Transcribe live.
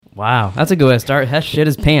Wow, that's a good way to start. Hess shit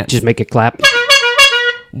his pants. Just make it clap.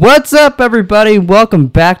 What's up, everybody? Welcome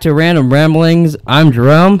back to Random Ramblings. I'm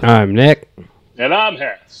Jerome. I'm Nick. And I'm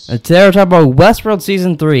Hess. And today we're talking about Westworld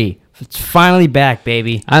Season 3. It's finally back,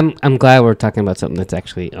 baby. I'm glad we're talking about something that's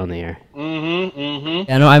actually on the air.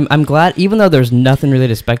 I know, I'm glad, even though there's nothing really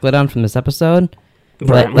to speculate on from this episode,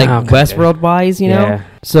 Right. like Okay. Westworld-wise, you know? Yeah.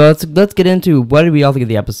 So let's get into what did we all think of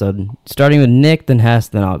the episode. Starting with Nick, then Hess,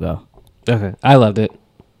 then I'll go. Okay. I loved it.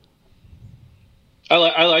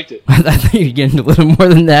 I liked it. I thought you were getting a little more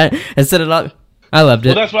than that. I set it up. I loved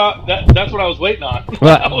it. Well, that's what I was waiting on.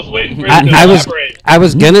 Well, I was waiting for him to I elaborate.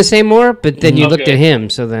 was gonna say more, but then you looked Okay. at him,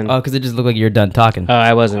 so then Oh, because it just looked like you were done talking.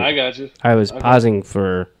 I wasn't. I got you. I was pausing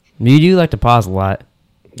for. You do like to pause a lot.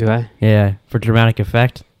 Do I? Yeah, for dramatic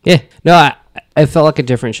effect. Yeah. No, I felt like a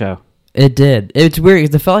different show. It did. It's weird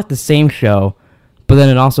because it felt like the same show, but then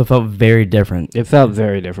it also felt very different. It felt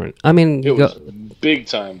very different. I mean, It was big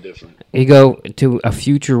time different. you go to a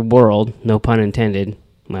future world, no pun intended.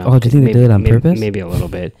 Well, Oh, do you think they did it on purpose? Maybe a little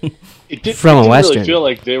bit. It From a didn't Western. really feel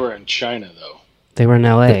like they were in China though. They were in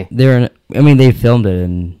L.A. They're in. I mean, they filmed it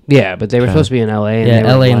in. Yeah, but they were supposed to be in L.A. And Yeah, they were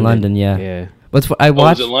in L.A. and London. Yeah. Yeah. I Oh, was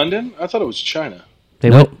watched. it London? I thought it was China. They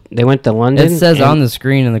Nope. went to London. It says and, on the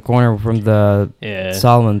screen in the corner from the Yeah.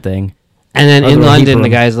 Solomon thing. And then Other in than London, the Hebrew.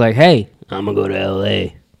 guy's like, "Hey, I'm gonna go to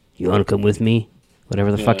L.A. You wanna come with me?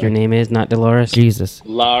 Whatever the fuck Yeah. your name is, not Dolores. Jesus,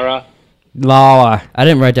 Lara. Laura. I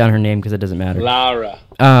didn't write down her name because it doesn't matter. Lara.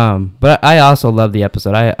 But I also love the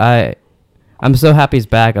episode. I'm so happy he's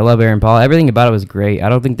back. I love Aaron Paul. Everything about it was great. I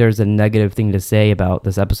don't think there's a negative thing to say about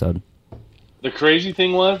this episode. The crazy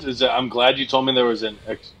thing is that I'm glad you told me there was an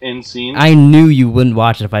end scene. I knew you wouldn't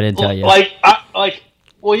watch it if I didn't tell you.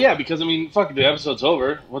 Well, yeah, because I mean, fuck, the episode's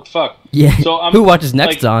over. What the fuck? Yeah. So I'm, Who watches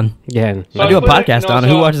next like, on? Yeah. So I do a put it- podcast no, on it.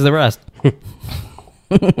 so- Who watches the rest?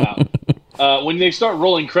 Wow. When they start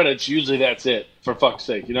rolling credits, usually that's it. For fuck's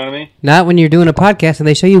sake, you know what I mean? Not when you're doing a podcast and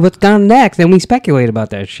they show you what's done next, and we speculate about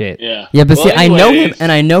that shit. Yeah. Yeah, but Well, see, I know him, anyways,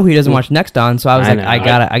 and I know he doesn't watch Next On, so I was I like,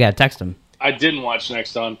 know. I gotta text him. I didn't watch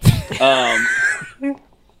Next On.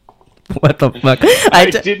 What the fuck? I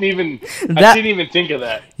didn't even think of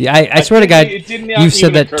that. Yeah, I swear to God, it didn't you've said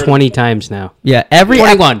even that occur to 20 me. times now. Yeah, every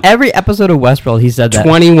 21. every episode of Westworld, he said that.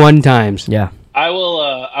 21 times. Yeah, I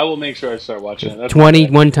will make sure I start watching it. That's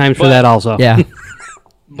 21 times for But- that also. yeah.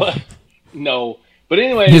 But no. But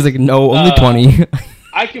anyway, He's like, no, only 20.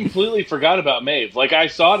 I completely forgot about Maeve. Like I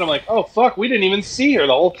saw it, I'm like, oh fuck, we didn't even see her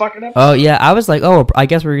the whole fucking episode. Oh yeah, I was like, oh, I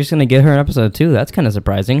guess we're just gonna get her in episode 2. That's kind of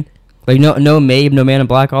surprising. Like no Maeve, no Man in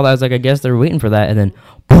Black, all that. I was like, I guess they're waiting for that, and then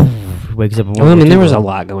poof, wakes up. In Well, I mean, there was a World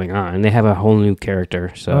War lot going on. They have a whole new character,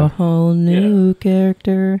 II. A so whole new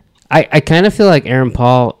character. I kind of feel like Aaron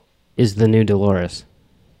Paul is the new Dolores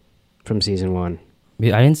from season 1. I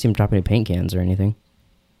didn't see him drop any paint cans or anything.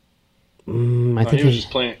 I No, think he was just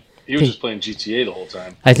playing. He was just playing GTA the whole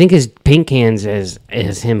time. I think his paint cans is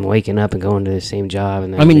him waking up and going to the same job.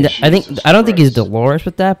 And then I mean, Jesus I don't think he's Christ. Dolores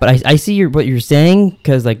with that, but I see what you're saying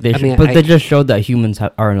because like they, they just showed that humans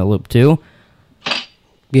are in a loop too.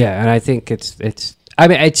 yeah, and I think it's. I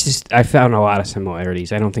mean, it's just I found a lot of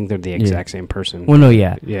similarities. I don't think they're the exact same person. Well, no,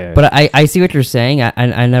 yeah, Yeah. But I see what you're saying.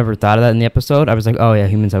 I never thought of that in the episode. I was like, oh yeah,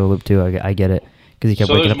 humans have a loop too. I get it because he kept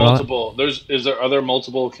So waking there's up. multiple. Is there other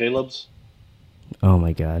multiple Caleb's? Oh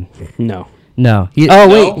my god, No. no.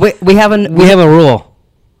 Oh, wait, we have We have a rule.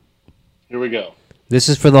 Here we go. This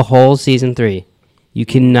is for the whole season 3. You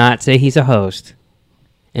cannot say he's a host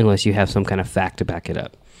unless you have some kind of fact to back it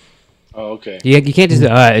up. Oh, okay. You can't just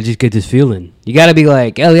I just get this feeling. You got to be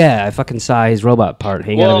like, oh yeah, I fucking saw his robot part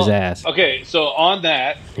hang out of his ass. Okay, so on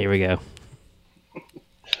that, Here we go.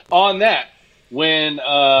 when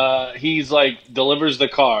he's like delivers the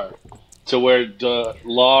car to where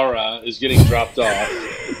Laura is getting dropped off.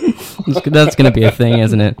 That's gonna be a thing,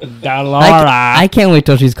 isn't it? I can't wait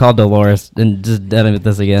till she's called Dolores and just done with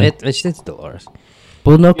this again. It's Dolores.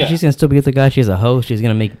 Well, no, because Yeah. she's gonna still be with the guy. She's a host. She's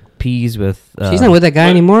gonna make peas with. She's not with that guy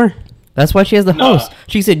what? anymore. That's why she has the No. host.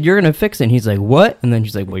 She said, "You're gonna fix it." And he's like, "What?" And then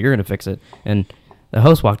she's like, "Well, you're gonna fix it." And the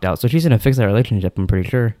host walked out, so she's gonna fix that relationship. I'm pretty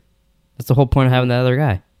sure. That's the whole point of having that other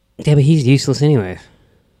guy. Yeah, but he's useless anyway.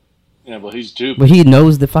 Yeah, well, he's duped. But he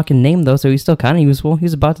knows the fucking name though, so he's still kind of useful.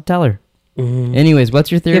 He's about to tell her. Anyways,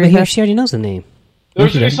 what's your Yeah, theory? but Hess? she already knows the name.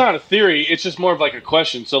 It's not a theory. It's just more of like a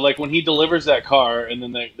question. So like when he delivers that car, and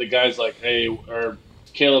then the guy's like, "Hey," or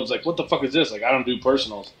Caleb's like, "What the fuck is this? Like, I don't do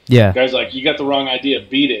personals." Yeah. The guy's like, "You got the wrong idea.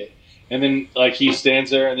 Beat it." And then like he stands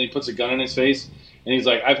there and he puts a gun in his face, and he's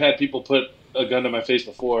like, "I've had people put a gun to my face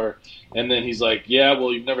before." And then he's like, "Yeah,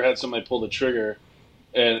 well, you've never had somebody pull the trigger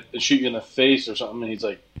and shoot you in the face or something." And he's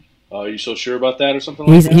like, Are you so sure about that or something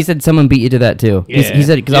like that? He said someone beat you to that too. He Yeah.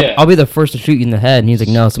 said because Yeah. I'll be the first to shoot you in the head, and he's like,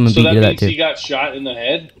 no, someone So beat that you to that means too. he got shot in the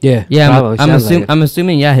head? Yeah, Yeah, probably. Sounds like it. I'm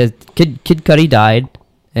assuming. Yeah, his Kid Cudi died,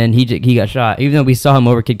 and he got shot. Even though we saw him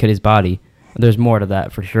over Kid Cudi's body, there's more to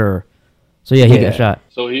that for sure. So yeah, he Yeah. got shot.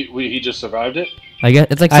 So he just survived it? I guess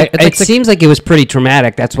it's like It seems like it was pretty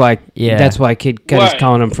traumatic. That's why. Yeah. That's why Kid Cudi's Right.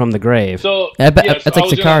 calling him from the grave. So it's yeah, so like I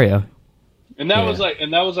was gonna- Sicario. And that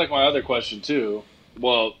Yeah. was like my other question too.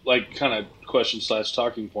 Well, like kind of question /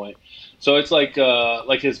 talking point. So it's like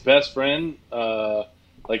his best friend,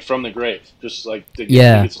 like from the grave, just like he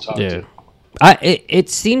gets to talk to. It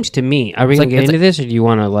seems to me. Are we It's gonna like- get it's into this, or do you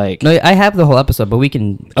want to like? No, I have the whole episode, but we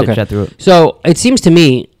can Okay. chat through it. So it seems to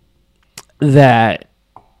me that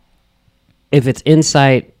if it's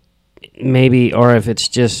insight, maybe, or if it's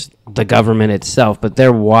just the government itself, but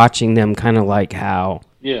they're watching them kind of like how.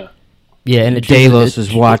 Yeah. Yeah, and Delos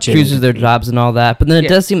was watching. chooses their jobs and all that. But then it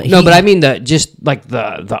does seem No, but I mean just like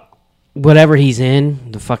the whatever he's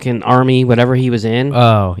in, the fucking army, whatever he was in,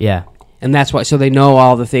 Oh yeah, and that's why. So they know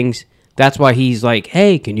all the things. That's why he's like,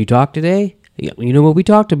 "Hey, can you talk today? Yeah, you know what we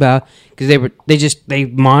talked about?" Because they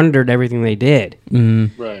monitored everything they did.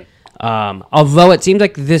 Right. Although it seems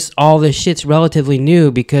like all this shit's relatively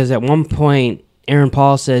new, because at one point Aaron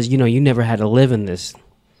Paul says, "You know, you never had to live in this."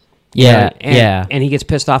 yeah, and, and he gets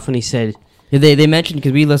pissed off when he said, They mentioned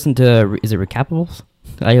because we listened to is it Recapables?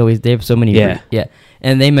 They have so many. Yeah.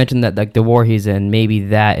 And they mentioned that like the war he's in, maybe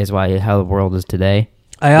that is why how the world is today.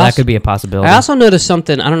 That could be a possibility. I also noticed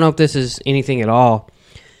something. I don't know if this is anything at all,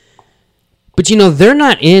 but you know, they're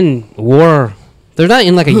not in war. They're not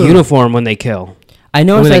in like a uniform when they kill. I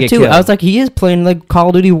noticed when they that get too. killed. I was like, he is playing like Call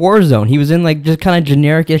of Duty Warzone. He was in like just kind of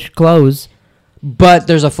generic-ish clothes. But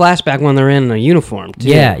there's a flashback when they're in a uniform too.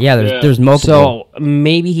 Yeah. Yeah. There's multiple. So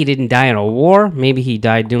maybe he didn't die in a war. Maybe he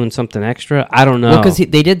died doing something extra. I don't know. Well, because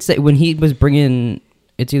they did say when he was bringing,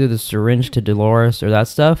 it's either the syringe to Dolores or that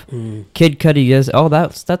stuff. Kid Cudi goes, "Oh,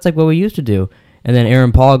 that's like what we used to do," and then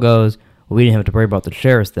Aaron Paul goes, "Well, we didn't have to worry about the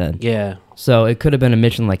sheriffs then." Yeah, So it could have been a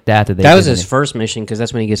mission like that. that was his first mission because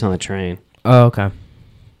that's when he gets on the train. Oh, okay.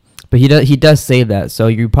 But he does say that, so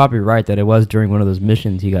you're probably right that it was during one of those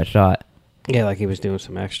missions he got shot. Yeah, like he was doing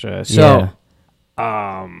some extra. So,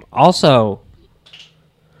 also,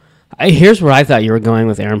 here's where I thought you were going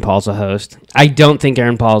with Aaron Paul's a host. I don't think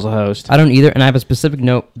Aaron Paul's a host. I don't either, and I have a specific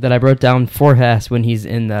note that I wrote down for Hess when he's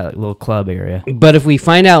in that little club area. But if we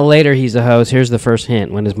find out later he's a host, here's the first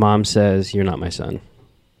hint when his mom says, "You're not my son."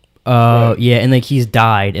 Oh, yeah, and like he's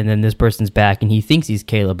died, and then this person's back, and he thinks he's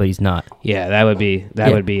Caleb, but he's not. Yeah, that would be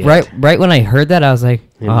Yeah, would be right. it. Right when I heard that, I was like,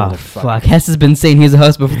 You "Oh motherfucker." fuck!" Hess has been saying he's a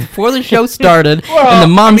host before the show started, and the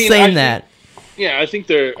mom's saying that. Yeah, I think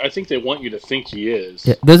they want you to think he is.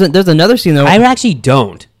 Yeah, there's another scene though. I actually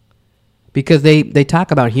don't, because they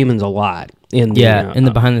talk about humans a lot in the, in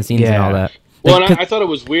the behind the scenes and all that. Well, Like, and I thought it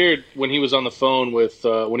was weird when he was on the phone with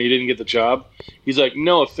when he didn't get the job. He's like,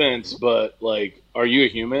 "No offense, but like, are you a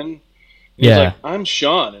human?" And Yeah. He's like, "I'm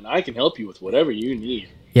Sean, and I can help you with whatever you need."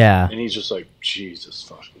 yeah, And he's just like, "Jesus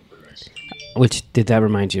fucking Christ." Which did that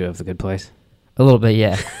remind you of The Good Place? a little bit.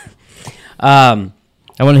 Yeah, Um,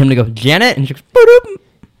 I wanted him to go, Janet, and she goes, "Boop."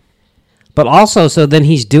 but also, so then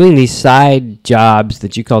he's doing these side jobs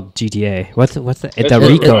that you call GTA. What's the? It's That's a what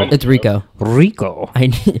Rico. It's Rico. Rico.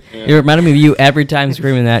 It reminded me of you every time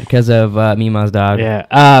screaming that because of Mima's dog.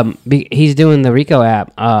 Yeah. He's doing the Rico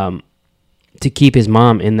app to keep his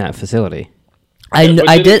mom in that facility. I But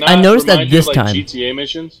I noticed that remind you this of, like, time. GTA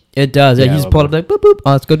missions. It does. Yeah, Yeah, he a just little pulled up like, boop, boop.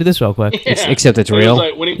 Oh, let's go do this real quick. Except it's And it real.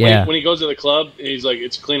 was like, when he Yeah. when he goes to the club, and he's like,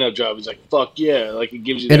 "It's a cleanup job." He's like, "Fuck yeah!" Like it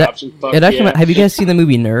gives you It, the option. Fuck it actually, yeah. have you guys seen the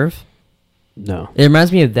movie Nerve? No. It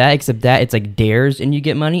reminds me of that, except that it's like dares and you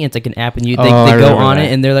get money. It's like an app and you Oh, they I go remember on that.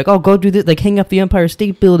 it and they're like, oh, go do this, like hang up the Empire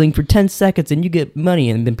State Building for 10 seconds and you get money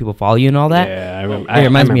and then people follow you and all that. Yeah, I remember. It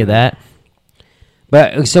reminds me of that.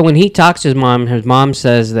 But so when he talks to his mom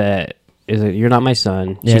says that you're not my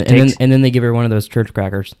son. She Yeah, takes, and then they give her one of those church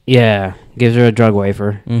crackers. yeah, gives her a drug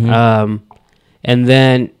wafer. Mhm. And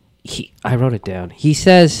then I wrote it down. He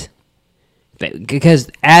says because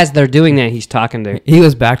as they're doing that, he's talking to He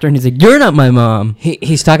goes back to her and he's like, "You're not my mom."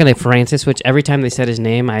 he's talking to Francis, which every time they said his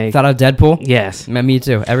name, I Thought of Deadpool. yes. Me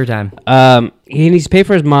too. Every time. He needs to pay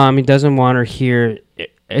for his mom. He doesn't want her here.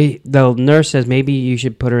 The nurse says maybe you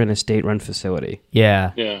should put her in a state-run facility.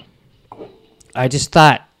 Yeah. Yeah. I just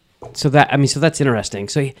thought so that's interesting.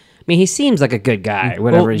 So he seems like a good guy.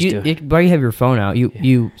 Whatever Well, he's doing. While you have your phone out,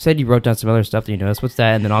 you said you wrote down some other stuff that you noticed. What's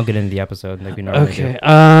that? And then I'll get into the episode like we normally do. Okay.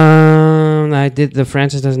 I did the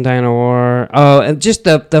Francis doesn't die in a war. Oh, and just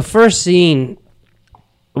the first scene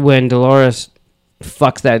when Dolores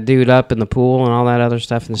fucks that dude up in the pool and all that other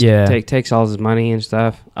stuff, and takes all his money and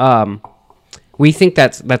stuff. We think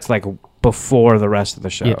that's like before the rest of the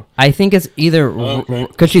show. Yeah. I think it's either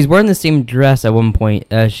because she's wearing the same dress at one point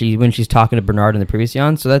when she's talking to Bernard in the previous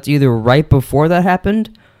Yon, so that's either right before that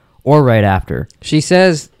happened or right after. She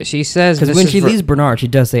says because when she leaves Bernard, she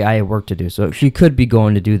does say I have work to do, so she could be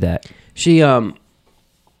going to do that. She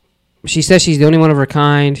says she's the only one of her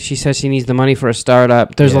kind. She says she needs the money for a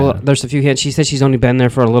startup. There's a few hints. She says she's only been there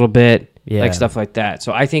for a little bit, like stuff like that.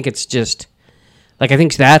 So I think it's just like I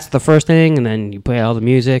think that's the first thing, and then you play all the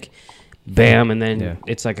music, bam, and then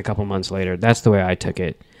it's like a couple months later. That's the way I took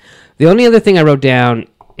it. The only other thing I wrote down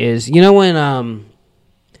is when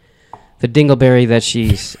the dingleberry that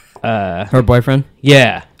she's her boyfriend,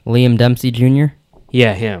 Liam Dempsey Jr.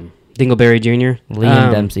 Yeah, him, Dingleberry Jr.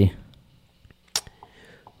 Liam Dempsey.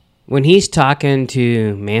 When he's talking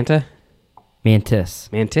to Mantis?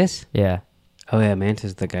 Yeah. Oh, yeah, Mantis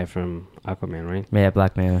is the guy from Aquaman, right? Yeah,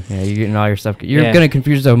 Black Man. Yeah, you're getting all your stuff. You're going to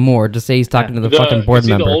confuse yourself more. Just say he's talking to the fucking board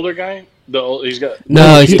member. Is he the older guy?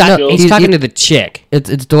 He's talking to the chick.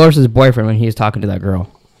 It's Dolores' boyfriend when he's talking to that girl.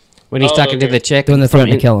 When he's talking to the chick. The one that's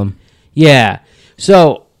threatening to kill him. Yeah.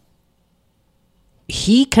 So,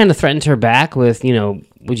 he kind of threatens her back with,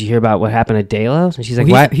 would you hear about what happened at Delos? And she's like,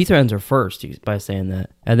 what? He threatens her first by saying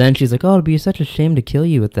that. And then she's like, oh, it'd be such a shame to kill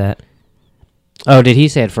you with that. Oh, did he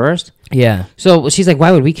say it first? Yeah. So she's like,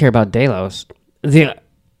 why would we care about Delos? Do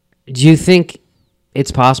you think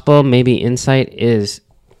it's possible maybe Insight is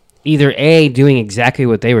either A, doing exactly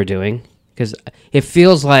what they were doing? Because it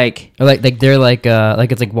feels like... Or like they're like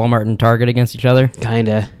it's like Walmart and Target against each other?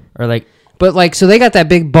 Kinda. Or like... But so they got that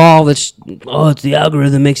big ball that's, it's the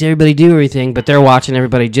algorithm, makes everybody do everything, but they're watching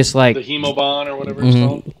everybody just like... The Hemobon or whatever it's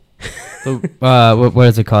called. What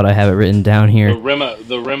is it called? I have it written down here. The Rimabomb.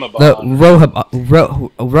 The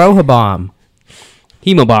Rohabomb.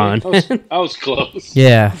 Hemobon. I was close.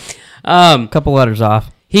 Yeah. Couple letters off.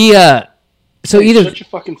 He, so either... Shut your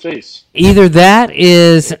fucking face. Either that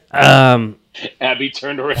is... Abby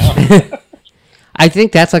turned around. I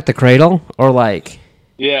think that's like the cradle, or like...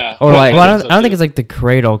 Yeah. Or like... Well, I don't think it's like the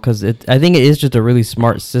cradle, because I think it is just a really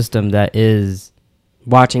smart system that is...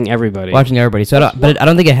 Watching everybody. So I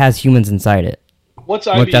don't think it has humans inside it. What's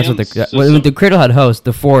IBM's that's what the Cradle had host,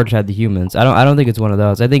 the Forge had the humans. I don't think it's one of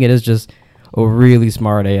those. I think it is just a really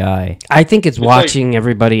smart AI. I think it's watching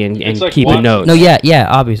everybody and keeping notes. No, yeah,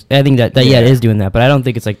 obviously. I think that it is doing that, but I don't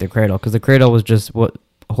think it's like the Cradle, because the Cradle was just what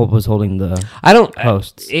was holding the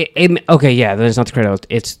hosts. Okay, yeah, then it's not the Cradle.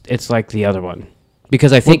 It's like the other one.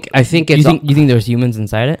 Because I think it's... You think there's humans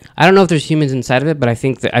inside it? I don't know if there's humans inside of it, but I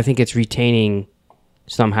think it's retaining...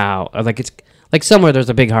 somehow, like it's like somewhere there's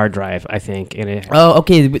a big hard drive, I think, in it. Oh,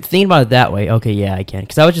 okay. But thinking about it that way, okay, yeah, I can.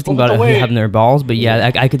 Because I was just thinking about it having their balls, but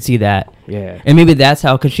yeah, I could see that. Yeah, and maybe that's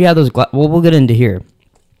how. Because she had those. We'll get into here.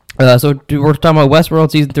 So we're talking about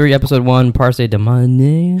Westworld season 3, episode 1, Parse de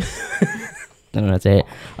Money. I don't know how to say it.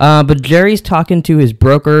 But Jerry's talking to his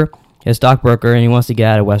broker, his stockbroker, and he wants to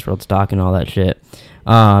get out of Westworld stock and all that shit.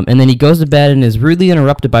 And then he goes to bed and is rudely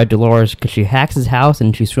interrupted by Dolores because she hacks his house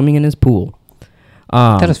and she's swimming in his pool.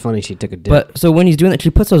 That is funny. She took a dip. But so when he's doing that, she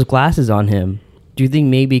puts those glasses on him. Do you think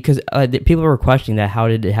maybe because people were questioning that, how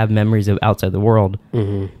did it have memories of outside the world?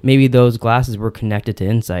 Mm-hmm. Maybe those glasses were connected to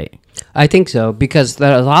Insight. I think so, because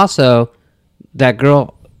there was also that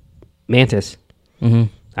girl, Mantis. Mm-hmm.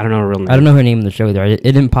 I don't know her real name. I don't know her name in the show either. It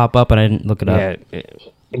didn't pop up, and I didn't look it up. Yeah,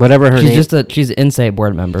 whatever her name. She's an Insight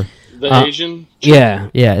board member. The Asian. Yeah.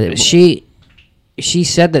 She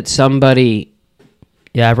said that somebody.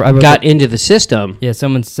 Yeah, I got into the system. Yeah,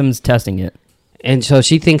 someone's testing it, and so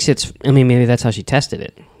she thinks it's. I mean, maybe that's how she tested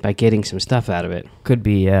it, by getting some stuff out of it. Could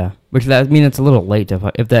be, yeah. Which it's a little late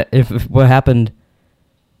if what happened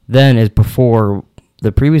then is before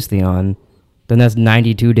the previously on, then that's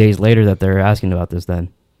 92 days later that they're asking about this.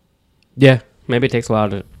 Then, yeah, maybe it takes a while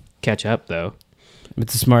to catch up, though.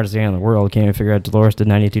 It's the smartest thing in the world. Can't you figure out Dolores did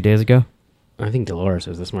 92 days ago? I think Dolores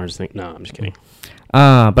is the smartest thing. No, I'm just kidding.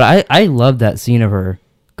 But I love that scene of her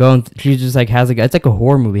going. She just like it's like a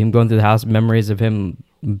horror movie. Him going through the house, memories of him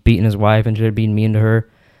beating his wife and shit, being mean to her.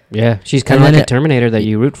 Yeah, she's kind of like a Terminator that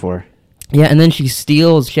you root for. Yeah, and then she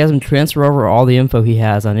has him transfer over all the info he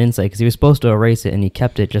has on Insight because he was supposed to erase it and he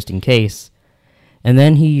kept it just in case. And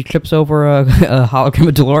then he trips over a hologram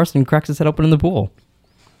of Dolores and cracks his head open in the pool.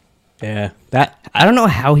 Yeah, I don't know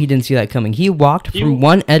how he didn't see that coming. He walked from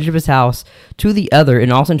one edge of his house to the other,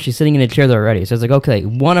 and all of a sudden she's sitting in a chair there already. So it's like, okay,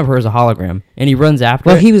 one of her is a hologram, and he runs after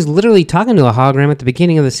her. Well, he was literally talking to a hologram at the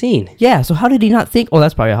beginning of the scene. Yeah, so how did he not think, oh,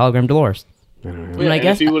 that's probably a hologram Dolores? I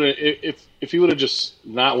guess if he would have just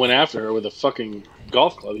not went after her with a fucking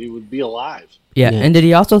golf club, he would be alive. Yeah, and did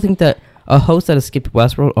he also think that a host that escaped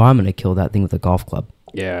Westworld, I'm going to kill that thing with a golf club?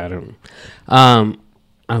 Yeah, I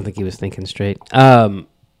don't think he was thinking straight.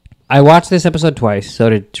 I watched this episode twice, so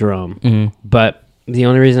did Jerome. Mm-hmm. But the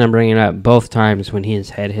only reason I'm bringing it up, both times when his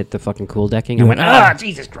head hit the fucking cool decking, I went,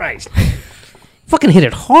 Jesus Christ. Fucking hit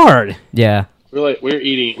it hard. Yeah. We were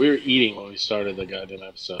eating when we started the goddamn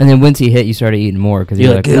episode. And then once he hit, you started eating more because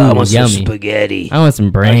you're like, I want yummy. some spaghetti. I want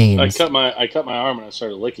some brains. I cut my arm and I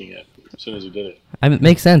started licking it as soon as he did it. It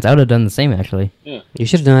makes sense. I would have done the same, actually. Yeah. You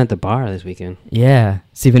should have done it at the bar this weekend. Yeah.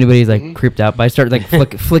 See if anybody's like creeped out by. Start like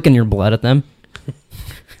flicking your blood at them.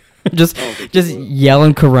 just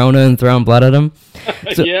yelling Corona and throwing blood at them.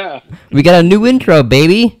 So, yeah. We got a new intro,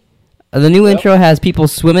 baby. The new intro has people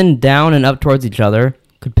swimming down and up towards each other.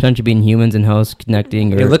 Could potentially be humans and hosts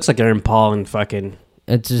connecting. Or It looks like Aaron Paul and fucking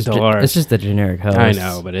it's just Dolores. it's just a generic host. I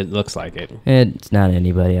know, but it looks like it. It's not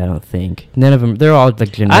anybody, I don't think. None of them. They're all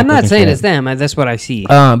like generic. I'm not looking saying shit. it's them. That's what I see.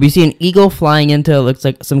 You see an eagle flying into it looks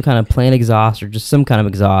like some kind of plane exhaust or just some kind of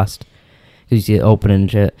exhaust. Because you see it open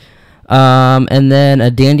and shit. And then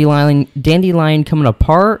a dandelion coming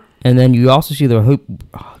apart. And then you also see the hoop.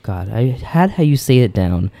 Oh, God. I had how you say it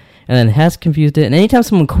down. And then Hess confused it. And anytime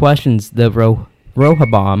someone questions the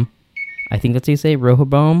Rohabom, I think that's how you say it,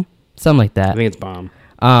 Rohabom? Something like that. I think it's bomb.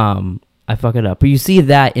 I fuck it up. But you see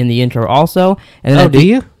that in the intro also. And then do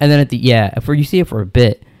you? And then you see it for a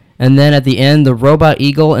bit. And then at the end, the robot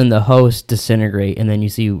eagle and the host disintegrate. And then you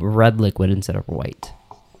see red liquid instead of white.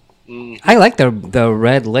 I like the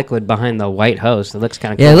red liquid behind the white host. It looks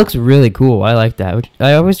kind of cool. Yeah, it looks really cool. I like that.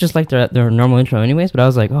 I always just like their normal intro anyways, but I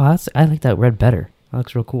was like, I like that red better. That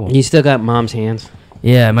looks real cool. You still got mom's hands.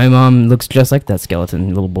 Yeah, my mom looks just like that skeleton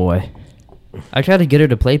little boy. I tried to get her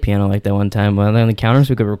to play piano like that one time on the counter so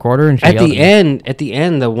we could record her. And she At the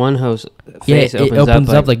end, the one host face opens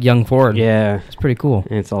up like young Ford. Yeah. It's pretty cool.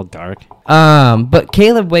 And it's all dark. But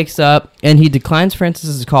Caleb wakes up and he declines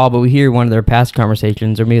Francis's call, but we hear one of their past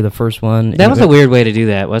conversations, or maybe the first one. That was a weird way to do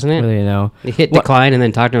that, wasn't it? Really, you know. He hit decline and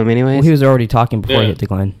then talked to him anyways. Well, he was already talking before he hit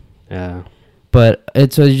decline. Yeah. But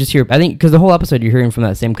so you just hear, I think, because the whole episode you're hearing from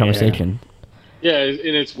that same conversation. Yeah, and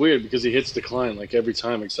it's weird because he hits decline like every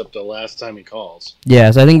time except the last time he calls. Yeah,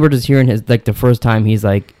 so I think we're just hearing his, like, the first time he was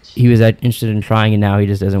interested in trying, and now he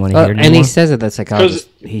just doesn't want to hear it anymore. And he says it, that psychologist.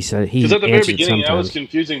 He said he because at the very answered beginning, sometimes. that was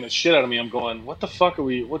confusing the shit out of me. I'm going, what the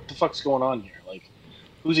fuck's going on here? Like,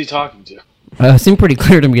 who's he talking to? It seemed pretty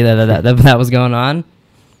clear to me that was going on.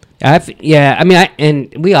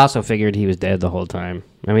 And we also figured he was dead the whole time.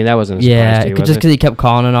 I mean, that wasn't a surprise to you, was just it? because he kept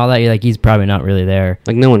calling and all that, you're like, he's probably not really there.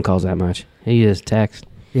 Like, no one calls that much. He just texts.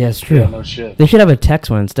 Yeah, it's true. Yeah, no shit. They should have a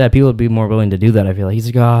text one instead. People would be more willing to do that, I feel like. He's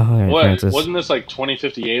like, all right, What? Francis. Wasn't this like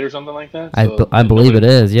 2058 or something like that? I believe it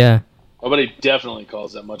is, yeah. Nobody definitely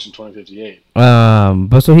calls that much in 2058.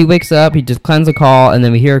 But so he wakes up, he declines the call, and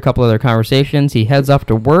then we hear a couple other conversations. He heads off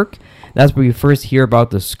to work. That's where we first hear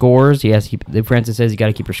about the scores. Francis says you got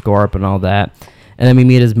to keep your score up and all that. And then we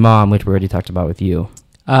meet his mom, which we already talked about with you.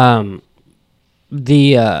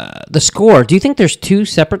 The score. Do you think there's two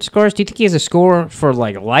separate scores? Do you think he has a score for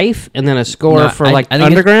like life and then a score for I think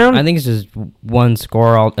underground? I think it's just one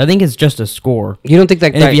score. I think it's just a score. You don't think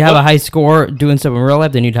that? And if you have a high score doing stuff in real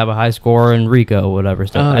life, then you'd have a high score in Rico, whatever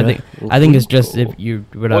stuff. I think it's just if you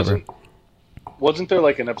whatever. Wasn't there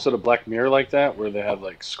like an episode of Black Mirror like that where they have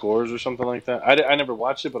like scores or something like that? I never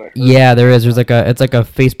watched it, but I heard there is. There's it's like a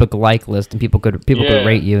Facebook like list, and people could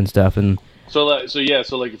rate you and stuff. And so if you I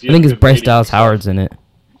think it's Bryce Dallas Howard's in it,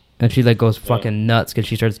 and she like goes fucking nuts because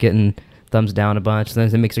she starts getting thumbs down a bunch. And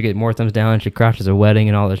then it makes her get more thumbs down. And she crashes a wedding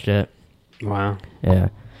and all this shit. Wow. Yeah,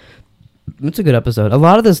 it's a good episode. A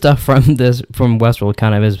lot of the stuff from Westworld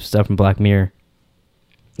kind of is stuff from Black Mirror.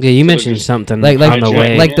 Yeah, you mentioned something like on the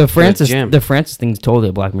way. Like the Francis thing's totally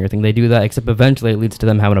a Black Mirror thing. They do that, except eventually it leads to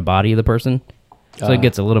them having a body of the person, so it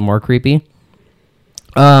gets a little more creepy.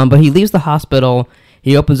 But he leaves the hospital.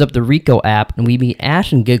 He opens up the Rico app, and we meet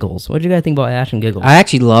Ash and Giggles. What do you guys think about Ash and Giggles? I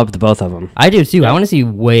actually loved both of them. I do too. Yeah. I want to see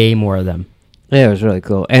way more of them. Yeah, it was really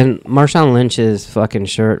cool. And Marshawn Lynch's fucking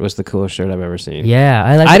shirt was the coolest shirt I've ever seen.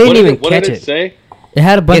 Yeah, I didn't even catch catch it. it. Say? It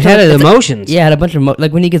had a bunch. It had emotions. Yeah, it had a bunch of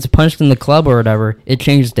like when he gets punched in the club or whatever, it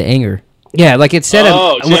changes to anger. Yeah, like it said.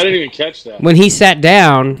 I didn't even catch that. When he sat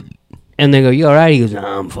down, and they go, "You all right?" He goes, "No,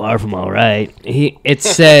 I'm far from all right." It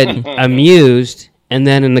said amused, and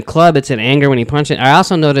then in the club it said anger when he punched it. I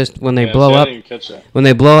also noticed when they blow up, when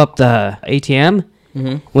they blow up the ATM,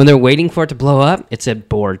 when they're waiting for it to blow up, it said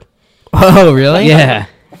bored. Oh, really? Yeah.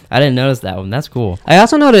 I didn't notice that one. That's cool. I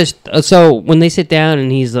also noticed, so when they sit down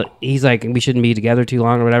and he's like, we shouldn't be together too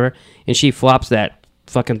long or whatever, and she flops that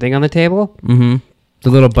fucking thing on the table. Mm-hmm. The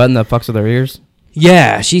little button that fucks with their ears.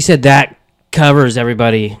 Yeah, she said that covers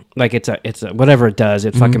everybody. Like it's a whatever it does.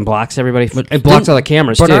 It fucking blocks everybody. It blocks all the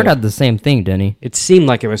cameras Bernard too. had the same thing, didn't he? It seemed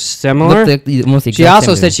like it was similar. Looked like almost the She exact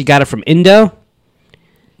also same said she got it from Indo.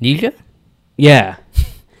 Nisha? Yeah.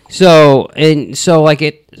 So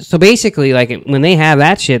basically, when they have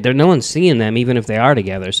that shit, no one's seeing them, even if they are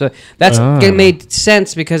together. So it made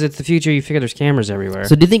sense because it's the future. You figure there's cameras everywhere.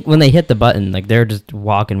 So do you think when they hit the button, like they're just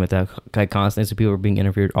walking with that like constantly, so people are being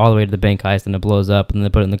interviewed all the way to the bank heist, and it blows up, and then they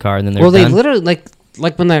put it in the car, and then they're they done? literally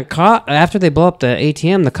like when the cop after they blow up the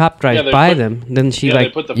ATM, the cop drives by them. Then she they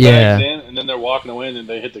put the bags in, and then they're walking away, and then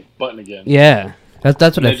they hit the button again. Yeah.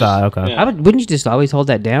 That's what I thought. Okay. Yeah. Wouldn't you just always hold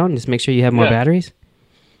that down? Just make sure you have more batteries?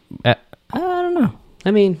 I don't know.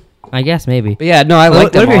 I mean, I guess maybe. but yeah, no, I like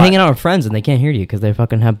What them if a you're lot. hanging out with friends and they can't hear you because they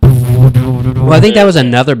fucking have... Well, I think that was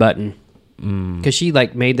another button. Because she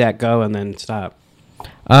made that go and then stop.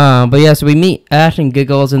 But yeah, so we meet Ash and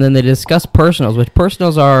Giggles, and then they discuss personals, which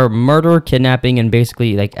personals are murder, kidnapping, and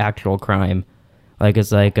basically like actual crime. Like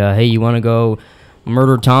it's like, hey, you want to go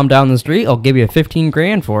murder Tom down the street? I'll give you 15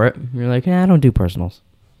 grand for it. You're like, I don't do personals.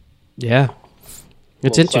 Yeah.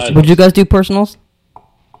 It's Well, interesting. Would you guys do personals?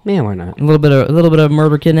 Yeah, why not? A little bit of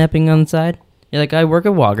murder, kidnapping on the side. You're like, I work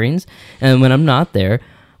at Walgreens, and when I'm not there,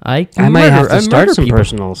 I might have to I start murder some people.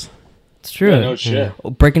 personals. It's true. Yeah, no shit.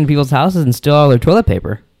 Breaking people's houses and steal all their toilet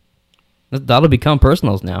paper. That'll become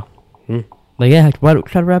personals now. Like, yeah, try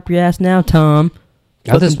to wrap your ass now, Tom.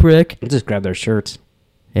 Fucking prick. I'll just grab their shirts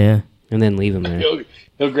Yeah. and then leave them there.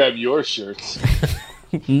 He'll grab your shirts.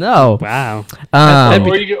 No. Wow.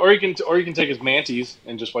 or you can take his manties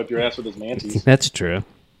and just wipe your ass with his manties. That's true.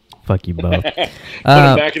 Fuck you both. Put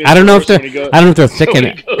 'em back in his I don't know if purse they're thick in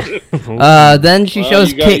it. Then she Well,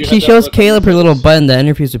 shows you got that Caleb her button. little button that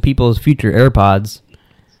interviews with people's future AirPods.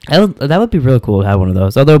 That would be really cool to have one of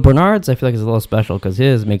those. Although Bernard's, I feel like, is a little special because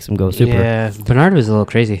his makes him go super. Yeah, Bernard was a little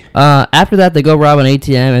crazy. After that, they go rob an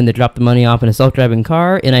ATM and they drop the money off in a self-driving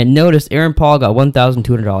car. And I noticed Aaron Paul got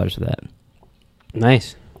 $1,200 for that.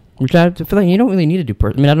 Nice. Which I feel like you don't really need to do.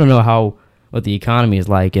 I mean, I don't know what the economy is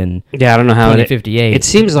like in Yeah, I don't know how 2058. It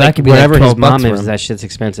seems That like could be wherever his 12 bucks mom for is, him. that shit's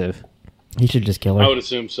expensive. He should just kill I her. would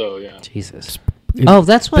assume so. Yeah. Jesus. Oh,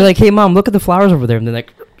 that's Be what like, hey, mom, look at the flowers over there. And they're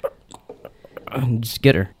like, just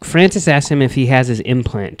get her. Francis asked him if he has his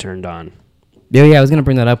implant turned on. Yeah, I was gonna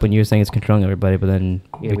bring that up when you were saying it's controlling everybody, but then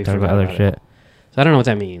Yeah, we we talked about forgot other about shit. So I don't know what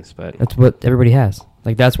that means, but That's what everybody has.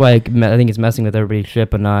 Like that's why I think it's messing with everybody's shit,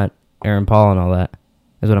 but not Aaron Paul and all that.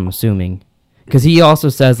 Is what I'm assuming. Because he also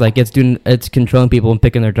says like it's controlling people and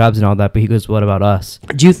picking their jobs and all that. But he goes, what about us?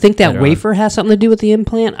 do you think that Later on. wafer has something to do with the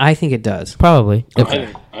implant? I think it does. Probably.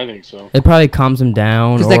 I think so. It probably calms him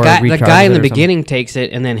down. Because Or the guy recharges in it the or something. beginning takes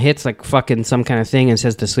it and then hits like fucking some kind of thing and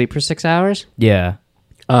says to sleep for 6 hours. Yeah.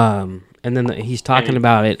 And then he's talking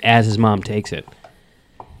about it as his mom takes it.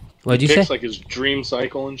 What'd you say? Picks like his dream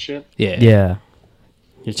cycle and shit. Yeah.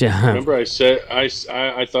 Yeah. Remember I said I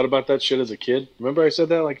thought about that shit as a kid. Remember I said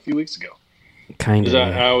that like a few weeks ago. Kind of.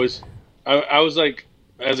 Because I was like,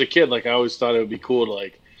 as a kid, like I always thought it would be cool to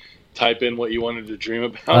like type in what you wanted to dream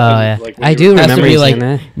about. Oh, yeah. Like, when I you do were- Has to remember be you like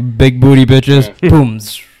saying that. big booty bitches. Boom.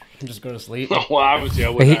 Just go to sleep. Well, obviously I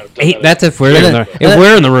wouldn't have done that. That's if we're in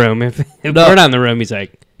the room. If we're not in the room, he's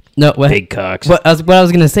like No, what? big cocks. What I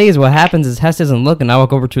was gonna say is what happens is Hess doesn't look, and I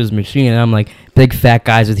walk over to his machine, and I'm like, big fat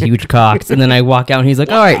guys with huge cocks, and then I walk out, and he's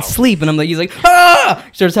like, all right, sleep, and I'm like, he's like, ah,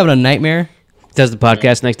 starts having a nightmare. Does the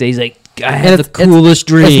podcast next day. He's like, I And had the coolest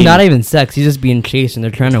dream. It's not even sex. He's just being chased, and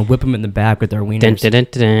they're trying to whip him in the back with their Dun, wieners. dun, dun,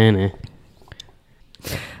 dun,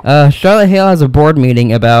 dun. Charlotte Hale has a board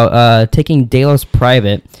meeting about taking Delos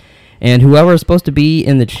private, and whoever is supposed to be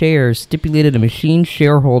in the chair stipulated a machine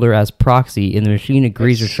shareholder as proxy, and the machine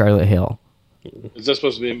agrees with Charlotte Hale. Is that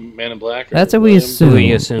supposed to be Man in Black? Or That's what we William? assume.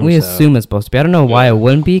 We assume We so. assume it's supposed to be. I don't know why it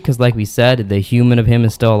wouldn't be, because like we said, the human of him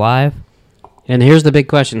is still alive. And here's the big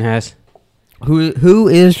question, Hess. Who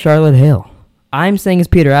is Charlotte Hale? I'm saying it's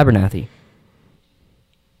Peter Abernathy.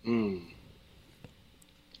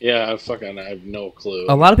 Yeah, I have no clue.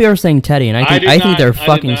 A lot of people are saying Teddy, and I think they're I did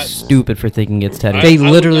fucking not- stupid for thinking it's Teddy. They I would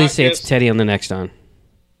literally not say it's guess- Teddy on the next on.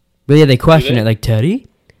 But yeah, they question they? it like Teddy.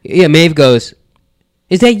 Yeah, Maeve goes,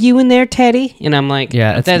 "Is that you in there, Teddy?" And I'm like,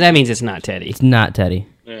 Yeah, it's- that means it's not Teddy. It's not Teddy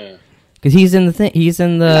Yeah. because he's in the thing. He's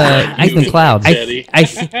in the clouds. Teddy. I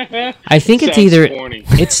think it's Sounds either corny.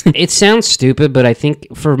 it sounds stupid, but I think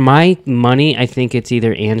for my money, I think it's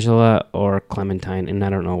either Angela or Clementine, and I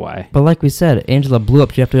don't know why. But like we said, Angela blew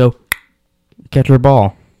up. She have to go catch her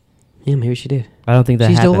ball. Yeah, maybe she did. I don't think that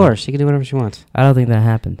She's happened. Dolores. She can do whatever she wants. I don't think that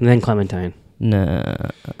happened. And then Clementine.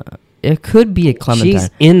 No, it could be a Clementine. She's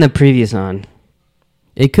in the previous on.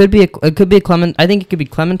 It could be a Clement. I think it could be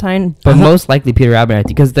Clementine, but most likely Peter Abernathy,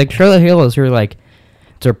 because like Charlotte Hale is her like,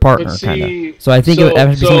 it's her partner kind of. So I think it would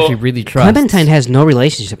have to be someone she really trusts. Clementine has no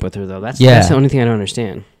relationship with her though. That's the only thing I don't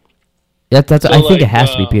understand. That's. I think it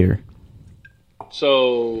has to be Peter.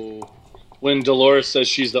 So when Dolores says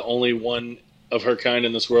she's the only one of her kind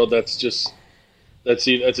in this world, that's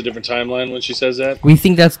a different timeline when she says that. We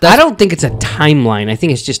think that's I don't think it's a timeline. I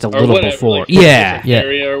think it's just a little before. Like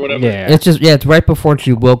area or whatever. Yeah. It's right before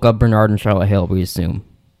she woke up Bernard and Charlotte Hale, we assume.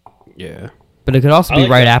 Yeah. But it could also be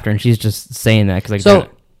right after, and she's just saying that because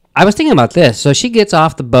I was thinking about this. So she gets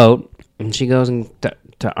off the boat and she goes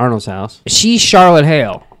to Arnold's house. She's Charlotte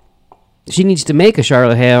Hale. She needs to make a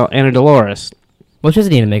Charlotte Hale and a Dolores. Well, she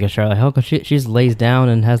doesn't need to make a Charlotte Hale because she just lays down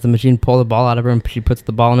and has the machine pull the ball out of her, and she puts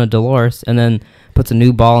the ball in a Dolores and then puts a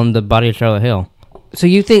new ball in the body of Charlotte Hale. So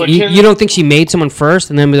you think you don't think she made someone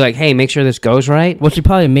first and then be like, hey, make sure this goes right? Well, she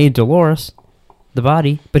probably made Dolores, the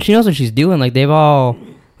body, but she knows what she's doing. Like they've all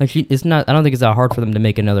it's not. I don't think it's that hard for them to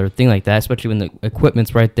make another thing like that, especially when the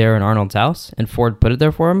equipment's right there in Arnold's house and Ford put it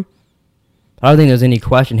there for him. I don't think there's any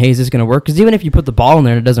question. Hey, is this gonna work? Because even if you put the ball in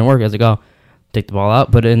there and it doesn't work, it's like, oh, take the ball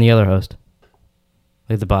out, put it in the other host.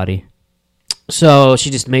 Like the body. So she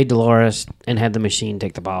just made Dolores and had the machine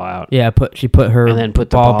take the ball out. Yeah, she put her and then put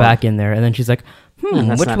the ball back in there, and then she's like,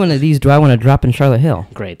 which not one of these do I want to drop in Charlotte Hale?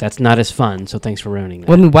 Great, that's not as fun. So thanks for ruining that.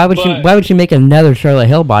 Well, I mean, why would she make another Charlotte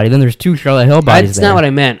Hale body? Then there's two Charlotte Hale bodies. That's not what I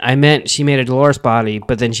meant. I meant she made a Dolores body,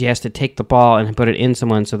 but then she has to take the ball and put it in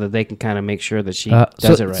someone so that they can kind of make sure that she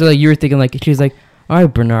does it right. So you were thinking like she's like, all right,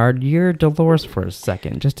 Bernard, you're Dolores for a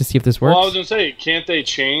second, just to see if this works. Well, I was gonna say, can't they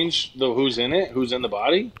change who's in it, who's in the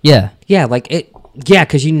body? Yeah, like it. Yeah,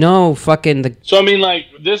 because fucking the. So I mean, like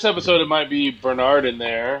this episode, it might be Bernard in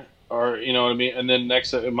there, or you know what I mean, and then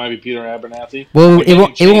next it might be Peter Abernathy. Well, it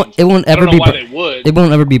won't ever be. Why they would. It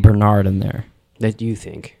won't ever be Bernard in there. That you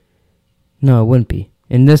think? No, it wouldn't be.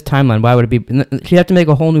 In this timeline, why would it be? She'd have to make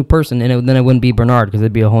a whole new person, and then it wouldn't be Bernard because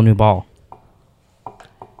it'd be a whole new ball.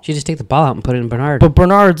 She just take the ball out and put it in Bernard. But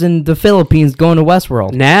Bernard's in the Philippines going to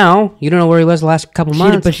Westworld. Now, you don't know where he was the last couple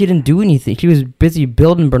months. But she didn't do anything. She was busy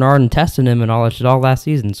building Bernard and testing him and all that shit all last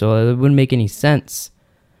season. So it wouldn't make any sense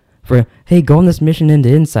for, hey, go on this mission into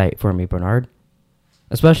Insight for me, Bernard.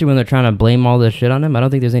 Especially when they're trying to blame all this shit on him. I don't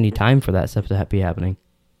think there's any time for that stuff to be happening.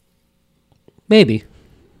 Maybe.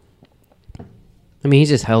 I mean, he's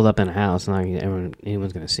just held up in a house. Not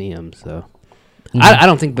anyone's going to see him, so... Mm-hmm. I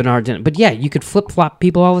don't think Bernard didn't, but yeah, you could flip-flop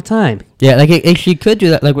people all the time. Yeah, like she could do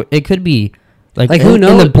that. Like it could be, like who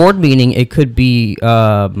knows? In the board meeting, it could be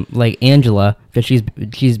like Angela because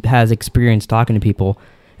she's has experience talking to people,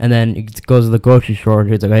 and then it goes to the grocery store.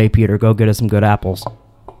 She's like, "Hey, Peter, go get us some good apples."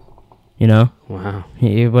 You know? Wow.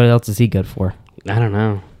 What else is he good for? I don't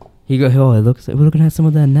know. We're looking at some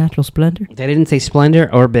of that natural splendor. They didn't say splendor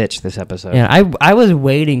or bitch this episode. Yeah, I was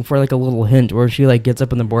waiting for like a little hint where she like gets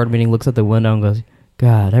up in the board meeting, looks out the window, and goes,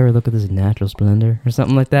 "God, ever look at this natural splendor?" or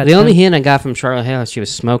something like that. The only hint I got from Charlotte Hale, she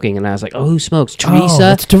was smoking, and I was like, "Oh, who smokes?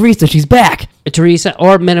 Teresa? It's Teresa. She's back. Teresa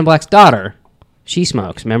or Men in Black's daughter. She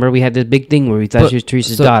smokes. Remember, we had this big thing where we thought she was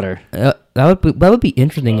Teresa's daughter. That would be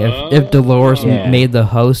interesting if Dolores made the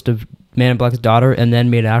host of Man in Black's daughter and then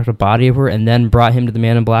made an actual body of her and then brought him to the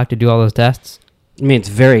Man in Black to do all those tests. I mean, it's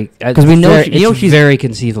very... Because we know, she's very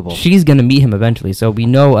conceivable. She's going to meet him eventually, so we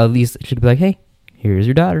know at least she'd be like, "Hey, here's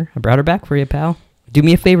your daughter. I brought her back for you, pal. Do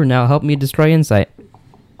me a favor now. Help me destroy Insight."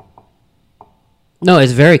 No,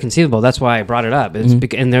 it's very conceivable. That's why I brought it up. It's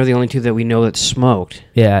and they're the only two that we know that smoked.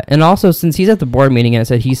 Yeah, and also, since he's at the board meeting and it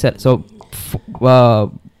said he set... So,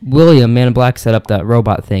 William, Man in Black, set up that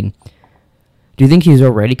robot thing. Do you think he's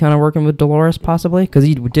already kind of working with Dolores, possibly? Because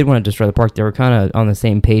he did want to destroy the park. They were kind of on the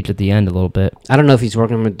same page at the end a little bit. I don't know if he's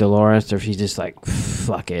working with Dolores or if he's just like,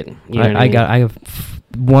 fuck it. You know I have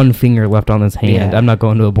one finger left on this hand. Yeah. I'm not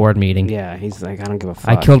going to a board meeting. Yeah, he's like, I don't give a fuck.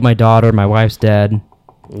 I killed my daughter. My wife's dead.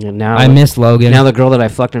 Now I miss Logan. Now the girl that I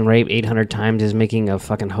fucked and raped 800 times is making a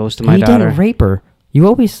fucking host of my daughter. He didn't rape her. You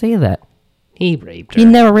always say that. He raped her. He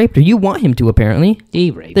never raped her. You want him to, apparently.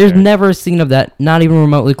 He raped There's her. never a scene of that, not even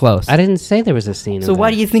remotely close. I didn't say there was a scene of that. So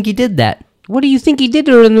why do you think he did that? What do you think he did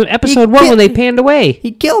to her in episode 1 when they panned away?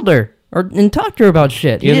 He killed her and talked to her about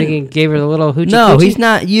shit. You don't think he gave her the little hoochie No, coochie? He's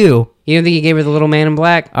not you. You don't think he gave her the little Man in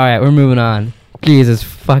Black? All right, we're moving on. Jesus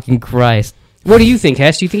fucking Christ. What do you think,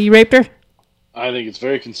 Hess? Do you think he raped her? I think it's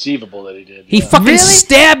very conceivable that he did. He fucking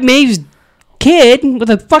stabbed Maeve's kid with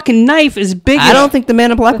a fucking knife as big as... I don't think the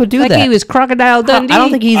Man in Black would do that. Like he was Crocodile Dundee. I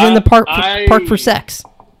don't think he's in the park for sex.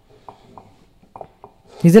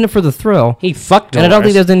 He's in it for the thrill. He fucked Dolores. And I don't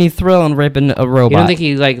think there's any thrill in raping a robot. You don't think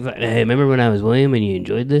he hey, remember when I was William and you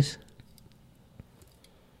enjoyed this?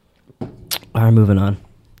 All right, moving on.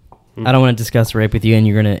 I don't want to discuss rape with you, and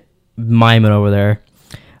you're going to mime it over there.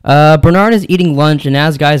 Bernard is eating lunch, and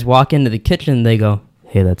as guys walk into the kitchen, they go,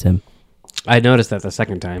 "Hey, that's him." I noticed that the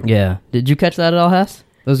second time. Yeah. Did you catch that at all, Hess?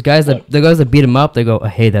 The guys that beat him up, they go,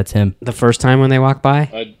 "Hey, that's him." The first time when they walk by?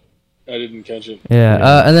 I didn't catch it.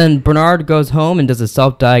 Yeah. And then Bernard goes home and does a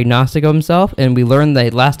self-diagnostic of himself, and we learned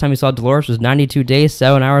that last time he saw Dolores was 92 days,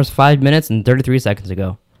 7 hours, 5 minutes, and 33 seconds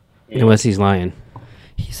ago. Unless he's lying.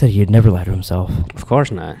 He said he'd never lie to himself. Of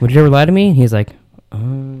course not. Would you ever lie to me? And he's like, I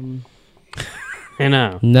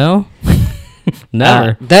know. no.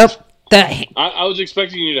 Never. I was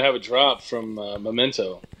expecting you to have a drop from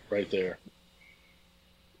Memento right there.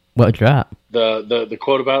 What drop? The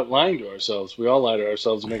quote about lying to ourselves. We all lie to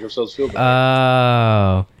ourselves to make ourselves feel better.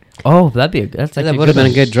 That's That would have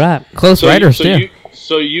been a good drop. Close writers too.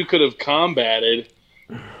 So you could have combated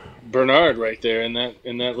Bernard right there in that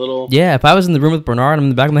little. Yeah, if I was in the room with Bernard, I'm in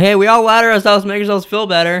the back. I'm like, hey, we all lie to ourselves to make ourselves feel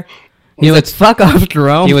better. He's like, fuck off,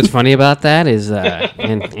 Jerome. You know what's funny about that is,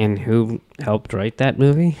 and who helped write that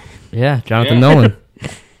movie? Yeah, Jonathan Nolan.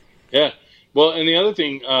 Yeah. Well, and the other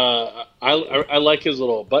thing, I like his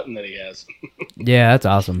little button that he has. Yeah, that's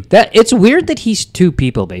awesome. It's weird that he's two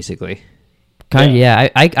people, basically. Kind of, yeah.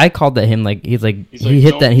 I called that him, like, he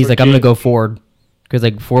hit that, and he's like, I'm going to go Ford. Because,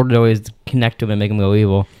 like, Ford would always connect to him and make him go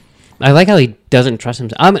evil. I like how he doesn't trust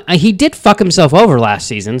himself. He did fuck himself over last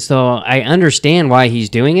season, so I understand why he's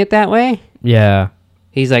doing it that way. Yeah.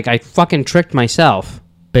 He's like, I fucking tricked myself.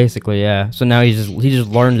 Basically, yeah. So now he just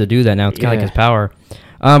learned to do that now. It's kind of like his power.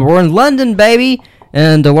 We're in London, baby.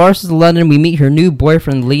 And Dolores is in London. We meet her new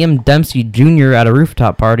boyfriend, Liam Dempsey Jr. at a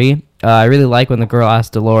rooftop party. I really like when the girl asks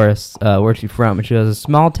Dolores where she's from. And she goes, a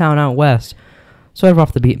small town out west. Sort of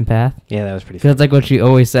off the beaten path. Yeah, that was pretty fun. That's like what she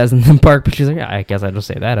always says in the park. But she's like, yeah, I guess I'll just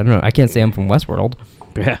say that. I don't know. I can't say I'm from Westworld.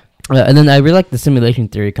 Yeah. And then I really like the simulation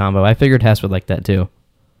theory combo. I figured Hess would like that too.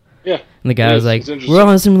 Yeah. And the guy was like, we're all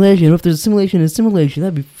in a simulation. If there's a simulation in a simulation,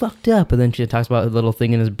 that'd be fucked up. And then she talks about a little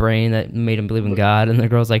thing in his brain that made him believe in God. And the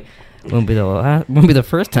girl's like, won't be the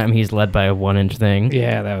first time he's led by a 1-inch thing.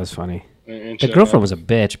 Yeah, that was funny. The girlfriend was a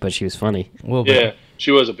bitch, but she was funny. Yeah,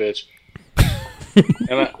 she was a bitch.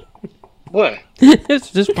 And what?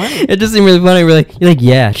 It's just funny. It just seemed really funny. You're like,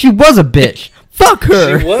 yeah, she was a bitch. Fuck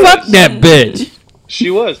her. Fuck that bitch.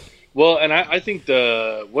 She was. Well, and I think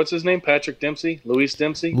what's his name? Patrick Dempsey? Louis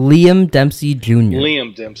Dempsey? Liam Dempsey Jr.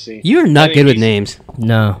 Liam Dempsey. You're not good with names.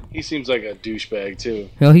 No. He seems like a douchebag, too.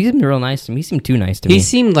 No, he seemed real nice to me. He seemed too nice to me. He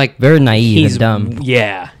seemed like... very naive and dumb.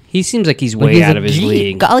 Yeah. He seems like he's way out of his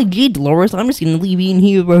league. Golly gee, Dolores, I'm just going to leave you in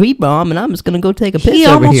here where he bomb, and I'm just going to go take a piss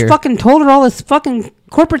over here. He almost fucking told her all his fucking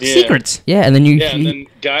corporate secrets. Yeah, and then and then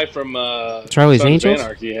guy from Charlie's Angels?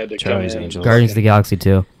 Anarchy had to Charlie's come in. Angels. Guardians of the Galaxy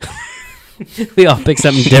 2. We all pick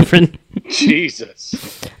something different.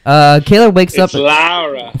 Jesus. Kayla wakes It's up.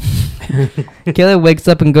 Laura. Kayla wakes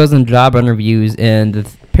up and goes on job interviews, and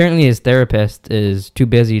apparently his therapist is too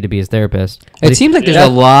busy to be his therapist. It seems like there's a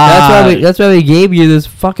lot. That's why we gave you this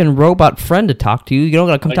fucking robot friend to talk to. You don't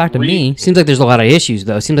gotta come talk to me. Seems like there's a lot of issues,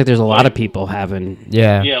 though. Seems like there's a lot of people having.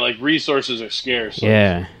 Yeah. Yeah, like resources are scarce. So.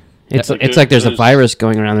 Yeah. It's like there's a virus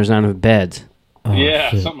going around. There's not enough beds. Oh, yeah,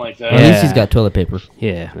 shit. something like that. At least he's got toilet paper.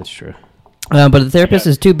 Yeah, that's true. But the therapist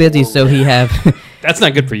is too busy, so he have. That's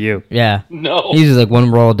not good for you. Yeah. No. He uses like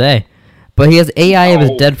one roll a day. But he has AI of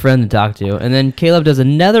his dead friend to talk to. And then Caleb does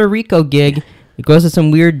another Rico gig. He goes to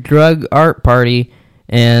some weird drug art party.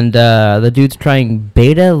 And the dude's trying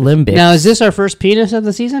beta limbic. Now, is this our first penis of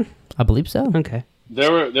the season? I believe so. Okay.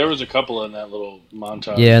 There was a couple in that little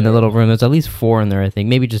montage. Yeah, in the little room. There's at least 4 in there, I think.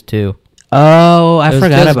 Maybe just 2. Oh, I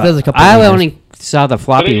forgot about there's a couple I of only saw the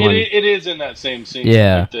floppy one. It is in that same scene.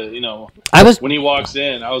 Yeah. Like when he walks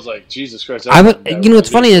in, I was like, Jesus Christ. What's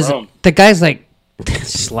funny is the guy's like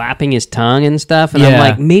slapping his tongue and stuff, and I'm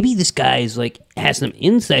like, maybe this guy's like has some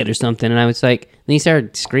insight or something. And I was like, then he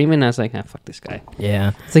started screaming, and I was like, fuck this guy.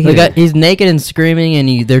 Yeah. Like he's naked and screaming,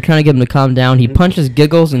 and they're trying to get him to calm down. He punches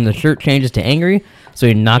Giggles, and the shirt changes to angry, so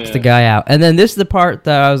he knocks the guy out. And then this is the part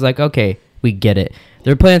that I was like, okay, we get it.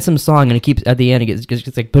 They're playing some song, and it keeps, at the end, it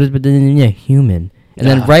gets like, but human. And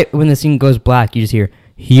then right when the scene goes black, you just hear,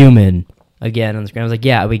 human, again on the screen. I was like,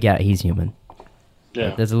 yeah, we got it. He's human.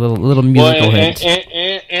 Yeah. There's a little musical hint.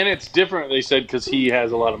 And it's different, they said, because he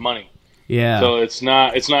has a lot of money. Yeah. So it's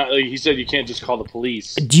not like he said you can't just call the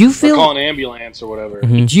police. Do you feel... Or call an ambulance or whatever.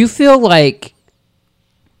 Mm-hmm. Do you feel like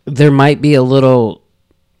there might be a little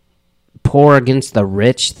poor against the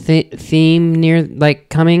rich theme near, like,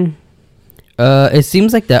 coming? It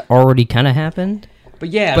seems like that already kind of happened. But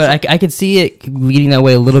yeah. But I could see it leading that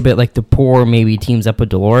way a little bit, like the poor maybe teams up with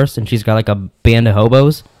Dolores, and she's got like a band of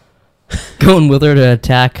hobos. going with her to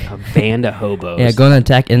attack. A band of hobos. Yeah, going to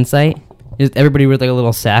attack Insight. Is everybody with like a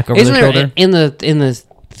little sack over Isn't their there, shoulder? in the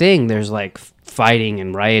thing, there's like fighting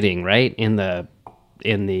and rioting, right? In the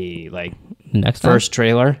like Next first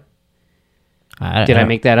trailer. Did I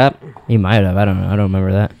make that up? You might have. I don't know. I don't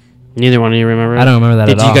remember that. Neither one of you remember it? I don't remember that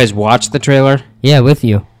Did at all. you guys watch the trailer? Yeah, with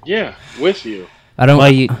you. Yeah, with you. I don't.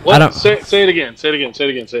 Well, you- What? I don't. Say it again. Say it again. Say it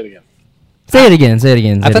again. Say it again. Say it again. Say it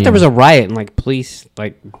again. I thought there was a riot and like police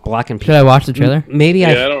like blocking people. Should I watch the trailer? Maybe Yeah,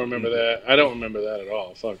 I I. don't remember that. I don't remember that at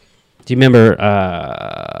all. Fuck. Do you remember?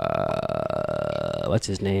 What's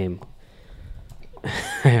his name?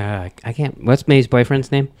 I can't. What's Maeve's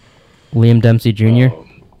boyfriend's name? Liam Dempsey Jr.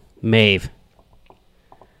 Maeve.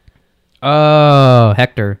 Oh,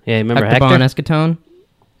 Hector. Yeah, remember Bon Hector? Escatone.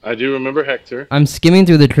 I do remember Hector. I'm skimming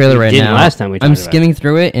through the trailer right didn't now. last time we I'm talked about skimming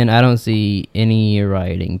through it, and I don't see any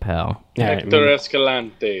rioting, pal. Yeah, Hector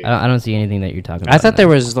Escalante. I don't see anything that you're talking about. I thought there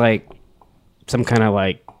was like some kind of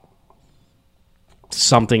like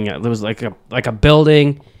something. There was like a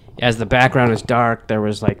building. As the background is dark, there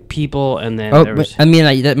was like people, and then Oh, there was but, I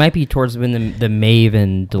mean, that might be towards when the Maeve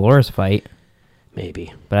and Dolores fight,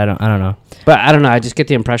 maybe. but I don't know. But I don't know. I just get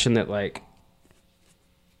the impression that like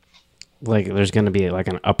there's going to be like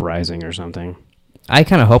an uprising or something. I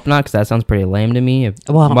kind of hope not, because that sounds pretty lame to me. If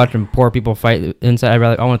Well- watching poor people fight inside,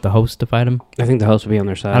 I want the host to fight them. I think the host will be on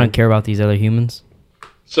their side. I don't care about these other humans.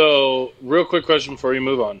 So, real quick question before you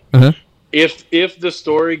move on. Uh-huh. If the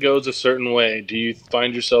story goes a certain way, do you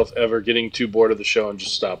find yourself ever getting too bored of the show and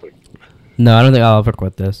just stopping? No, I don't think I'll ever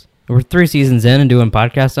quit this. We're 3 seasons in and doing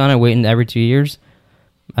podcasts on it, waiting every 2 years.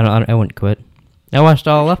 I wouldn't quit. I watched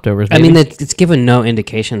all Leftovers. I mean, baby. it's given no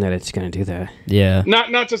indication that it's going to do that. Yeah.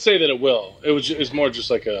 Not to say that it will. It's more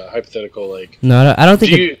just like a hypothetical. Like, No, I don't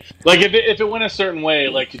think. do you like if it went a certain way?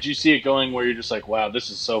 Like, could you see it going where you're just like, wow, this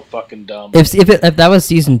is so fucking dumb? If that was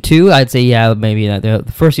season 2, I'd say yeah, maybe not. The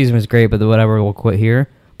first season was great, but whatever, we'll quit here.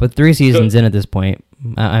 But 3 seasons in at this point,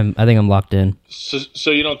 I think I'm locked in. So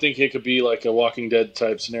you don't think it could be like a Walking Dead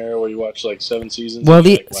type scenario where you watch like 7 seasons? Well, and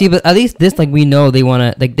you're like, wow. but at least this, like, we know they want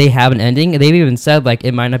to, like, they have an ending. They've even said, like,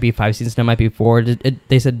 it might not be 5 seasons, it might be 4.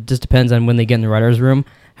 They said it just depends on when they get in the writer's room,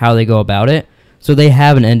 how they go about it. So they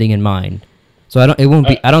have an ending in mind. So I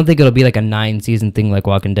don't think it'll be like a 9-season thing like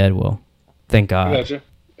Walking Dead will. Thank God. I gotcha.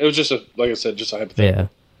 It was just like I said, just a hypothetical. Yeah.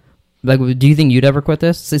 Like, do you think you'd ever quit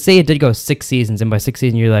this? So say it did go 6 seasons, and by 6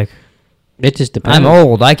 seasons you're like, It just depends. I'm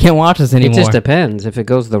old, I can't watch this It anymore. just depends if it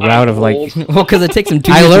goes the route of like. old. Well, because it takes them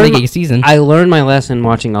 2 I years to learned make a season. I learned my lesson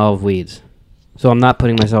watching all of Weeds, so I'm not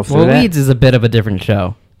putting myself through Well, that. Weeds is a bit of a different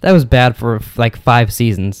show. That was bad for like 5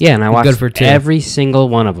 seasons. Yeah, and I Good watched for 2. every single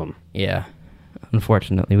one of them. Yeah.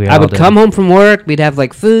 Unfortunately, we I all would did. come home from work, we'd have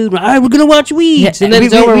like food. All right, we're gonna watch Weeds, and then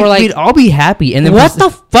it's over. We're like, we'd all be happy, and then what the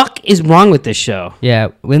fuck is wrong with this show? Yeah,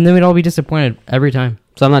 and then we'd all be disappointed every time.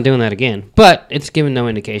 So I'm not doing that again. But it's given no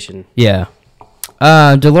indication. Yeah.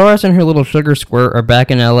 Dolores and her little sugar squirt are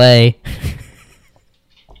back in L.A.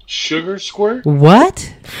 Sugar Squirt?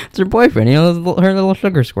 What? It's her boyfriend, you know, her little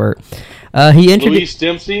sugar squirt. He introduced, Luis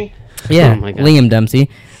Dempsey? yeah, Oh my God. Liam Dempsey.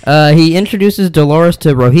 He introduces Dolores to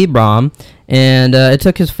Rohibram, and it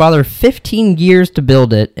took his father 15 years to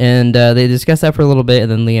build it. And they discuss that for a little bit,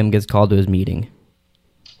 and then Liam gets called to his meeting.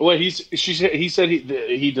 Well, he said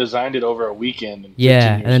he designed it over a weekend. And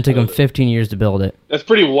Yeah, 15 and then it years took to him build it. 15 years to build it. That's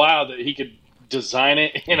pretty wild that he could design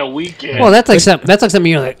it in a weekend. Well, that's like something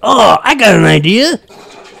you're like, oh, I got an idea,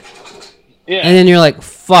 yeah. and then you're like,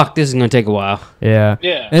 fuck, this is gonna take a while. Yeah.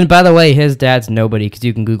 Yeah. And by the way, his dad's nobody, because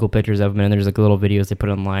you can Google pictures of him, and there's like little videos they put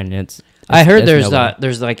online, and it's I heard it's nobody.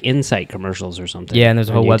 there's like Insight commercials or something. Yeah, and there's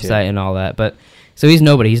a on whole YouTube. website and all that. But so he's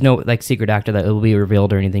nobody. He's no like secret actor that will be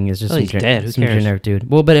revealed or anything. It's just Well, some he's dead. Who some cares? generic dude.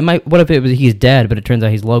 Well, but it might. What if it was he's dead, but it turns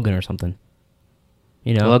out he's Logan or something?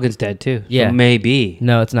 You know? Logan's dead too. Yeah. So maybe.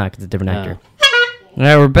 No, it's not. 'Cause it's a different Oh. actor. All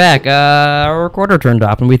right, we're back. Our recorder turned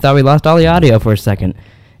off, and we thought we lost all the audio for a second,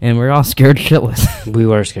 and we're all scared shitless. We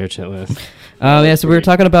were scared shitless. Yeah, so we were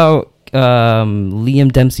talking about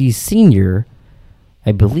Liam Dempsey Sr.,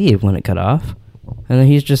 I believe, when it cut off. And then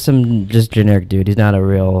he's just generic dude. He's not a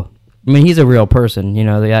real... I mean, he's a real person. You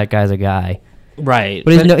know, that guy's a guy. Right.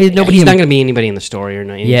 But he's nobody... He's not going to be anybody in the story or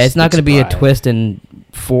nothing. Yeah, it's not going to be a twist and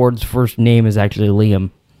Ford's first name is actually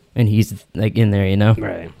Liam. And he's, like, in there, you know?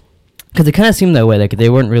 Right. Because it kind of seemed that way. Like, they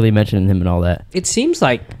weren't really mentioning him and all that. It seems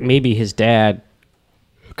like maybe his dad,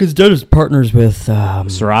 Because Dad is partners with...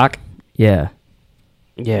 Sirach. yeah.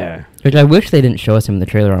 Yeah. Which I wish they didn't show us him in the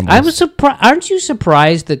trailer almost. I was surprised. Aren't you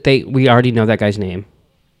surprised that we already know that guy's name?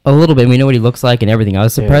 A little bit. We know what he looks like and everything. I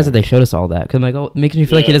was surprised Yeah. that they showed us all that. Because I'm like, oh, it makes me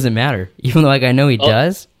feel like he Yeah. doesn't matter. Even though, like, I know he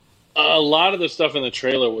does. a lot of the stuff in the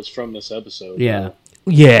trailer was from this episode. Yeah.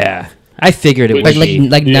 Yeah. I figured it would Like be.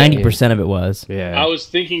 like 90% of it was. Yeah. I was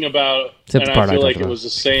thinking about, Except and the part I I feel like talked it about. was the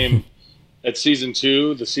same at season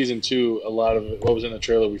 2. The season 2, a lot of it, what was in the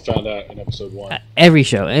trailer, we found out in episode 1. Every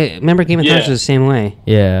show. Remember Game of Thrones Yeah. was the same way.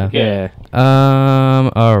 Yeah. Yeah.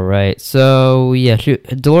 All right. So yeah,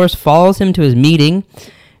 Dolores follows him to his meeting,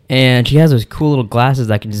 and she has those cool little glasses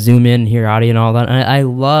that can zoom in and hear audio and all that. And I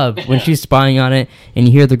love when she's spying on it, and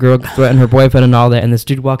you hear the girl threaten her boyfriend and all that, and this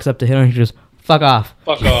dude walks up to him and she goes, "Fuck off."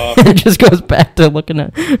 Fuck off. And just goes back to looking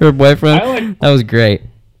at her boyfriend. That was great.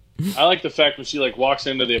 I like the fact when she like walks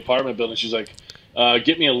into the apartment building, she's like,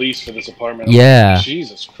 "Get me a lease for this apartment." I'm Yeah. like,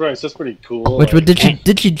 Jesus Christ, that's pretty cool. Which like,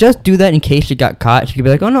 did she just do that in case she got caught? She could be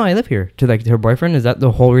like, "Oh no, I live here." To like her boyfriend, is that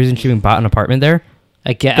the whole reason she even bought an apartment there?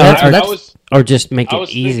 I guess, I or just make I it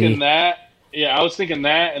was easy. thinking that. Yeah, I was thinking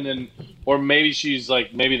that, and then, or maybe she's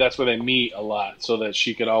like, maybe that's where they meet a lot, so that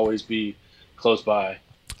she could always be close by.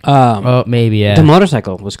 Oh, maybe yeah. The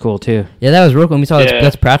motorcycle was cool too. Yeah, that was real cool. We saw Yeah.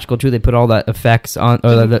 that's practical too. They put all that effects on,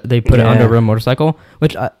 or they put it Yeah. under a real motorcycle.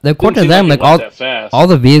 Which according Didn't to seem them, it like went that fast. all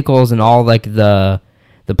the vehicles and all like the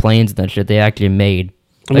planes and that shit, they actually made.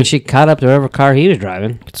 I mean, she caught up to whatever car he was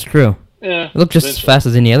driving. It's true. Yeah, It looked just as eventually. fast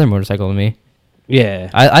as any other motorcycle to me. Yeah.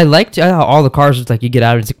 I liked how all the cars just like you get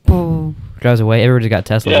out and it's like boom, drives away. Everybody's got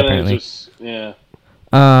Teslas Yeah, then apparently. it's just, yeah.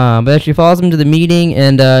 But she follows him to the meeting,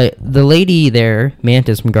 and the lady there,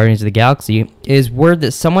 Mantis from Guardians of the Galaxy, is word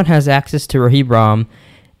that someone has access to Rahibram,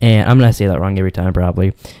 and I'm gonna say that wrong every time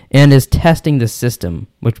probably, and is testing the system,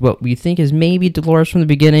 which what we think is maybe Dolores from the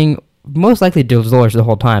beginning, most likely Dolores the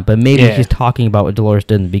whole time, but maybe Yeah. she's talking about what Dolores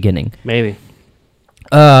did in the beginning. Maybe.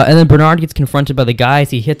 And then Bernard gets confronted by the guys.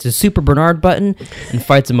 He hits his Super Bernard button and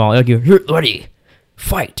fights them all. Like, "Here, ready,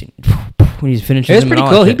 fight!" When he's finishes It was them and pretty all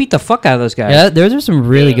cool. that He shit. beat the fuck out of those guys. Yeah, there's some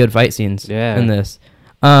really Yeah. good fight scenes Yeah. in this.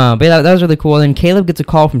 But yeah, that was really cool. Then Caleb gets a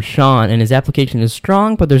call from Sean, and his application is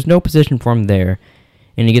strong, but there's no position for him there.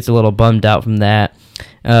 And he gets a little bummed out from that.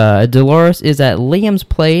 Dolores is at Liam's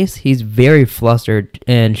place. He's very flustered,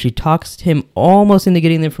 and she talks him almost into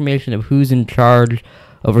getting the information of who's in charge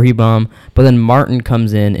of Rahibram. But then Martin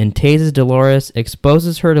comes in and tases Dolores,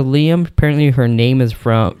 exposes her to Liam. Apparently her name is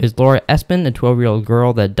Laura Espen, a 12-year-old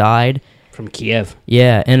girl that died. From Kiev.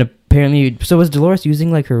 Yeah, and apparently, so was Dolores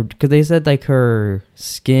using like her? Because they said like her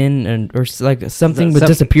skin or like something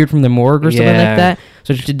disappeared from the morgue or something Yeah. like that.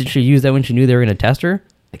 So did she use that when she knew they were going to test her?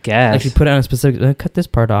 I guess. Like she put it on a specific, cut this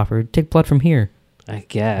part off or take blood from here. I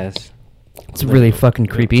guess. It's really fucking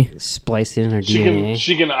creepy. Spliced in her She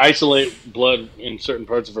DNA. can isolate blood in certain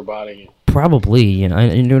parts of her body. Probably, you know. I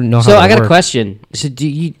don't know how. So that I got a works. question. So do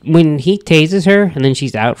you, when he tases her and then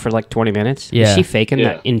she's out for like 20 minutes, Yeah. is she faking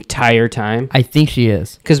Yeah. that entire time? I think she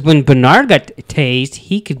is. Because when Bernard got tased,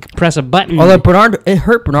 he could press a button. Although it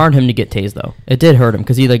hurt Bernard him to get tased though. It did hurt him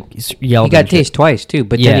because he like yelled. he got and shit. tased twice too,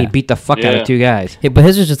 but Yeah. then he beat the fuck out Yeah. of two guys. Yeah, but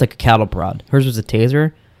his was just like a cattle prod. Hers was a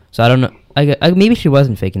taser. So I don't know. Maybe she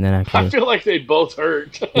wasn't faking that actually. I feel like they both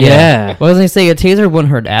hurt. Yeah. Well, I was gonna say a taser wouldn't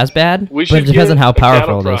hurt as bad, We but should it depends get on how a cattle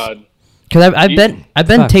powerful it is. prod. Because I've been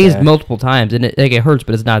Fuck tased that. multiple times, and it hurts,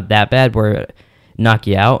 but it's not that bad where it knock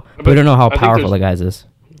you out. But we But don't know how I think powerful the there's- guy's is.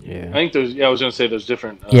 I Yeah. think there's. Yeah, I was gonna say there's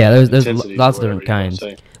different. Yeah, there's intensities lots or of different whatever you wanna kinds.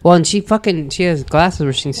 say. Well, and she has glasses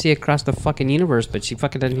where she can see across the fucking universe, but she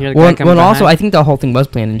fucking doesn't hear the Well, guy coming well also, I behind. think the whole thing was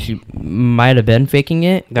planned, and she might have been faking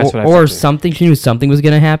it, That's what I or think, too. something. She knew something was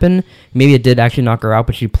gonna happen. Maybe it did actually knock her out,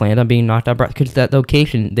 but she planned on being knocked out. Because that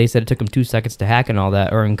location, they said it took them 2 seconds to hack and all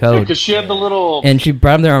that, or encode, Because she had the little and she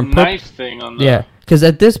brought him there on purpose. knife thing on the. Yeah, because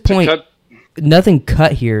at this to point, cut- nothing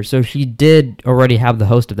cut here, so she did already have the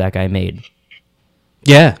host of that guy made.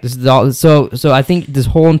 Yeah. This is all. So I think this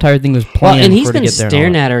whole entire thing was Well, planned. and he's for her to been get there and all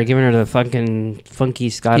staring that. at her, giving her the fucking funky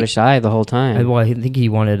Scottish eye the whole time. Well, I think he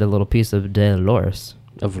wanted a little piece of Dolores.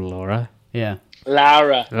 Of Laura. Yeah.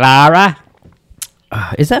 Lara. Lara?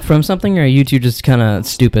 Is that from something, or are you two just kind of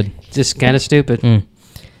stupid? Just kind of stupid.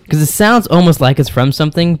 Because it sounds almost like it's from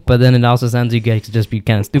something, but then it also sounds you guys could just be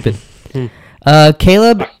kind of stupid.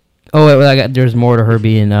 Caleb. Oh wait, there's more to her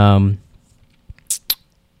being.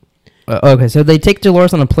 Okay, so they take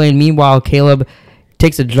Dolores on a plane. Meanwhile, Caleb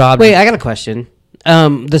takes a job. Wait, I got a question.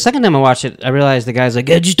 The second time I watched it, I realized the guy's like,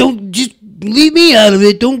 just leave me out of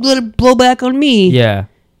it. Don't let it blow back on me. Yeah,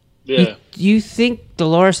 Yeah. Do you think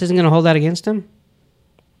Dolores isn't going to hold that against him?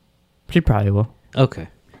 she probably will. Okay.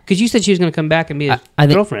 Because you said she was going to come back and be his I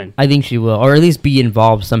think, girlfriend. I think she will, or at least be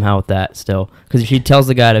involved somehow with that still. Because she tells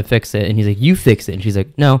the guy to fix it, and he's like, "You fix it," and she's like,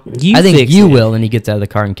 "No, You I think fix you it." will." And he gets out of the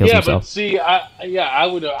car and kills Yeah, himself. but see, I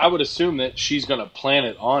would assume that she's gonna plan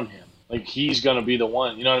it on him. Like he's gonna be the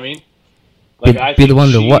one. You know what I mean? Like I Be think the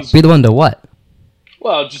one to what? she's- Be the one to what?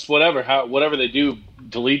 Well, just whatever they do,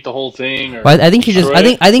 delete the whole thing. Or Well, I think she just.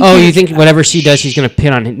 destroy I think. Oh, she you just- think whatever she does, she's gonna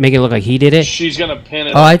pin on him, make it look like he did it? she's gonna pin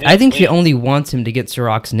it. Oh, on I him, think she yeah. only wants him to get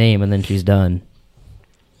Sirach's name, and then she's done.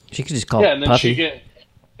 She could just call Yeah, it and then Puffy.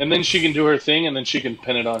 and then she can do her thing, and then she can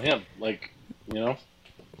pin it on him. Like, you know,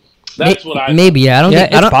 that's what I maybe. Yeah, I don't Yeah,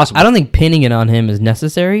 think. it's possible. I don't think pinning it on him is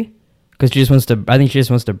necessary because she just wants to. I think she just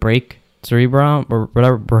wants to break Cerebrum or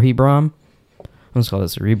whatever. Brahibram. Let's call it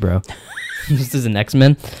Cerebro. This is an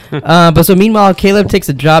X-Men. But so meanwhile, Caleb takes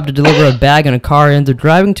a job to deliver a bag in a car, and they're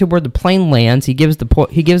driving to where the plane lands. He gives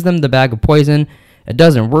them the bag of poison. It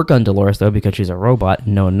doesn't work on Dolores though because she's a robot,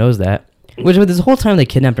 and no one knows that. Which this whole time they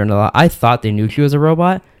kidnapped her, I thought they knew she was a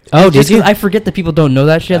robot. Oh, Just did you? 'cause I forget that people don't know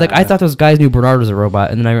that shit. Like I thought those guys knew Bernard was a robot,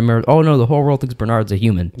 and then I remember, oh no, the whole world thinks Bernard's a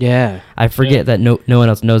human. Yeah. I forget that no one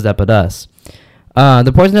else knows that but us.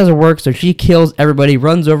 The poison doesn't work, so she kills everybody,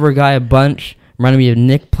 runs over a guy a bunch. Reminded me of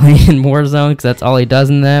Nick playing Warzone because that's all he does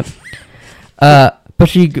in that. But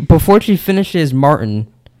before she finishes Martin,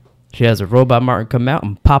 she has a robot Martin come out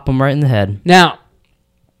and pop him right in the head. Now,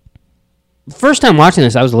 first time watching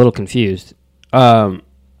this, I was a little confused.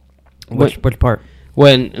 Which part?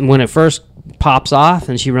 When it first pops off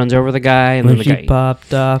and she runs over the guy and When then the she guy,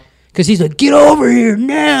 popped off. because he's like, "Get over here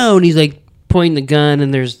now!" and he's like pointing the gun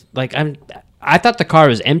and there's like I thought the car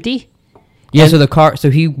was empty. Yeah, so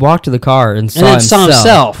he walked to the car and saw, then himself. saw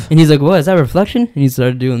himself. And he's like, what, is that a reflection? And he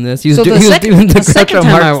started doing this. He was, So he was doing the Groucho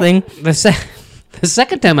Marx thing. The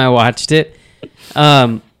second time I watched it,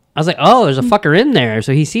 I was like, "Oh, there's a fucker in there."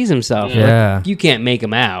 So he sees himself. Yeah. Like, you can't make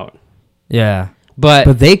him out. Yeah. But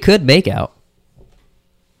But they could make out.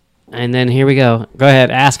 and then here we go. Go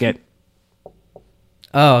ahead, ask it.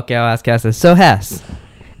 Oh, okay, I'll ask Cass this. So, Hess,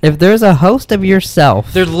 if there's a host of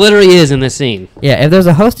yourself... There literally is in this scene. Yeah, if there's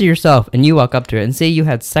a host of yourself and you walk up to it and say you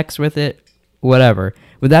had sex with it, whatever,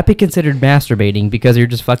 would that be considered masturbating because you're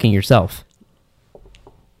just fucking yourself?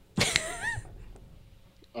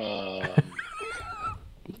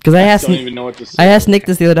 Because I asked, don't even know what to say. I asked Nick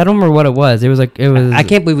this the other day. I don't remember what it was. It was. I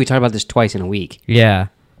can't believe we talked about this twice in a week. Yeah,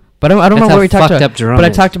 but I don't That's remember how what we talked fucked about. up Jerome But I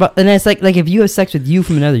is. talked about, and it's like if you have sex with you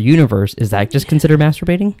from another universe, is that just considered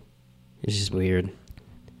masturbating? It's just weird.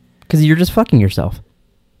 Because you're just fucking yourself.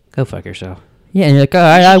 Go fuck yourself. Yeah, and you're like, all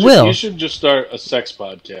right, I will. You should just start a sex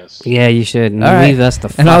podcast. Yeah, you should. And All right. leave us the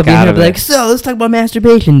fuck And I'll be out here of and be like, it. so let's talk about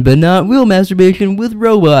masturbation, but not real masturbation with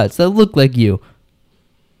robots that look like you.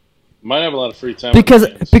 Might have a lot of free time. on Because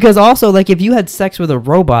your hands. because also, like, if you had sex with a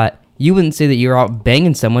robot, you wouldn't say that you're out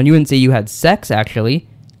banging someone. You wouldn't say you had sex, actually.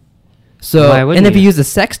 So, Why wouldn't and if you you? use a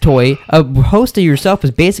sex toy, a host of yourself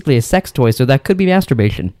is basically a sex toy, so that could be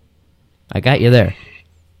masturbation. I got you there.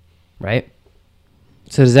 Right?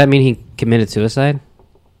 So does that mean he committed suicide?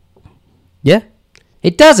 Yeah?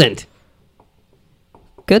 It doesn't.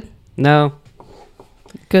 Good? No.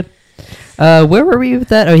 Good. Where were we with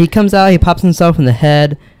that? Oh, he comes out, he pops himself in the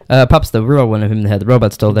head. Pops the real one of him in the head. The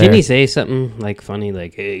robot's still there. Didn't he say something like funny,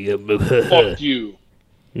 like "Hey, Fuck you.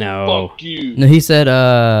 no"? Fuck you. No, he said,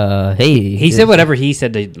 hey. He said whatever he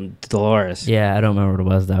said to Dolores. Yeah, I don't remember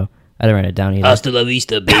what it was, though. I didn't write it down either. Hasta la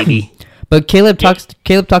vista, baby. But Caleb talks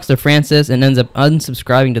to Francis and ends up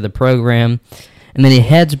unsubscribing to the program. And then he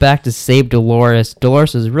heads back to save Dolores.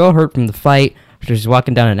 Dolores is real hurt from the fight. So she's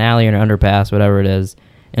walking down an alley in an underpass, whatever it is.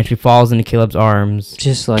 And she falls into Caleb's arms.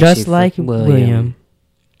 Just like William.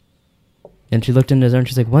 And she looked into his arms.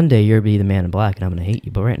 She's like, one day you'll be the man in black and I'm going to hate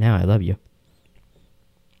you. But right now I love you.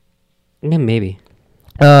 Yeah, maybe.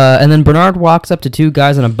 And then Bernard walks up to two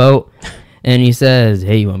guys on a boat. And he says,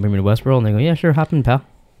 hey, you want to bring me to Westworld? And they go, yeah, sure, hop in, pal.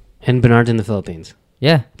 And Bernard's in the Philippines.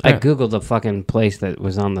 Yeah. I googled the fucking place that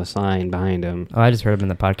was on the sign behind him. Oh, I just heard him in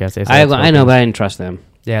the podcast. They said I it's know, Philippines. but I didn't trust them.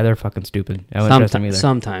 Yeah, they're fucking stupid. I wouldn't trust them either.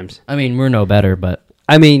 Sometimes. I mean, we're no better, but...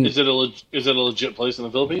 I mean, Is it a legit place in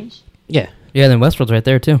the Philippines? yeah. Yeah, then Westworld's right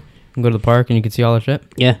there, too. You can go to the park and you can see all the shit.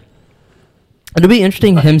 Yeah. It'll be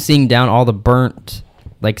interesting him seeing down all the burnt,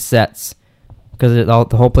 like, sets. Because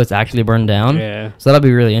the whole place actually burned down. Yeah. So that'll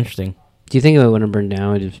be really interesting. Do you think if it wouldn't burn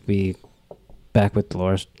down, it'd just be back with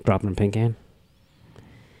Dolores dropping a pink can?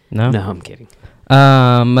 No? No, I'm kidding.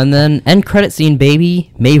 And then, end credit scene,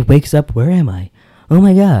 baby. Maeve wakes up. Where am I? Oh,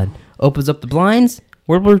 my God. Opens up the blinds.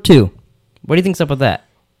 World War II. What do you think's up with that?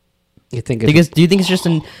 You think Because do you think it's just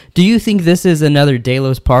do you think this is another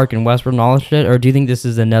Delos Park in Westworld and all this shit, or do you think this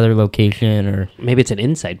is another location, or maybe it's an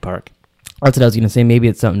inside park? that's what I was gonna say? Maybe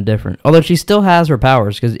it's something different. Although she still has her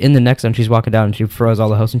powers, because in the next one she's walking down and she froze all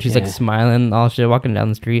the hosts and she's like Yeah. smiling and all shit, walking down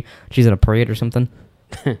the street. She's in a parade or something.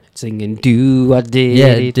 Singing "Do I did Yeah,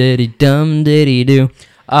 it." diddy dum diddy do.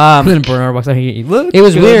 And then Bernard walks out. He look. It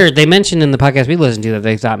was good. weird. They mentioned in the podcast we listened to that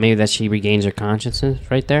they thought maybe that she regains her consciousness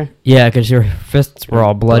right there. Yeah, because her fists were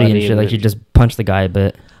all bloody and shit. Like she just punched the guy a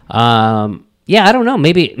bit. Yeah, I don't know.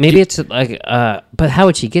 Maybe it's like. But how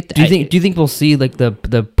would she get that? Do you think we'll see like the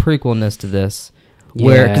prequelness to this,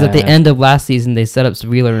 where because at the end of last season they set up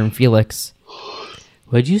Surveiller and Felix.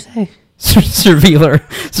 What'd you say? Surveiller,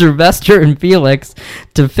 Sylvester and Felix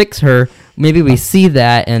to fix her. Maybe we see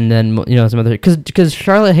that, and then some other because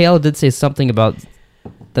Charlotte Hale did say something about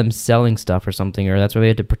them selling stuff or something, or that's what they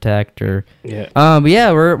had to protect, or yeah. But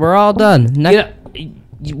yeah, we're all done.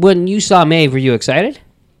 When you saw Maeve, were you excited?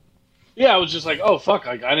 Yeah, I was just like, oh fuck!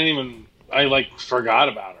 Like I forgot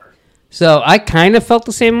about her. So I kind of felt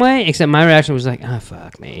the same way, except my reaction was like, "Ah,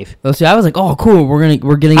 fuck, Maeve." Oh, see, I was like, "Oh, cool, we're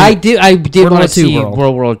getting." I did want to see World.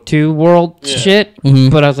 World War II shit,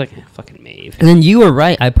 but I was like, "Fucking Maeve." And then you were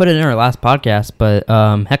right. I put it in our last podcast, but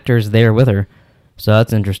Hector's there with her, so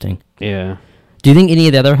that's interesting. Yeah. Do you think any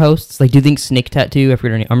of the other hosts, like, do you think Snake Tattoo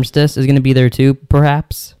after any Armistice is going to be there too?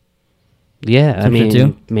 Perhaps. Yeah, I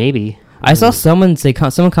mean, maybe. I saw someone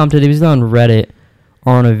commented. It was on Reddit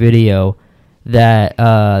or on a video that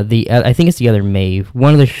I think it's the other Maeve,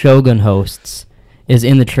 one of the Shogun hosts, is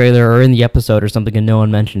in the trailer or in the episode or something, and no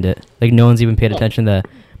one mentioned it. Like no one's even paid attention to that.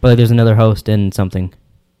 But like, there's another host in something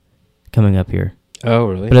coming up here. Oh,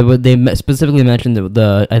 really? But they specifically mentioned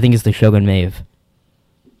the I think it's the Shogun Maeve.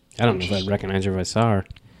 I don't know if I'd recognize her if I saw her.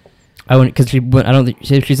 I wouldn't, because I don't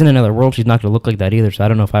think if she's in another world, she's not gonna look like that either. So I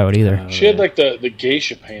don't know if I would either. She had like the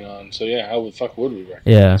geisha paint on, so yeah, how the fuck would we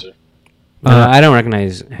recognize her? I don't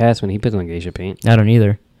recognize Hess when he puts on geisha paint. I don't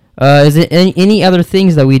either. Is it any other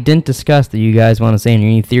things that we didn't discuss that you guys want to say?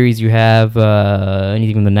 Any theories you have?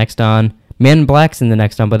 Anything from the next on? Man in Black's in the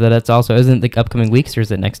next on, but that's also isn't the upcoming weeks, or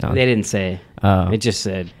is it next on? They didn't say. It just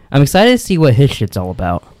said. I'm excited to see what his shit's all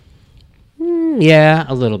about. Yeah,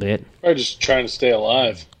 a little bit. Or just trying to stay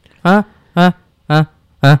alive.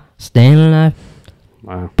 Staying alive.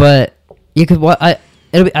 Wow. But you could I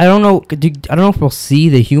don't know. I don't know if we'll see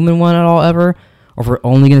the human one at all ever, or if we're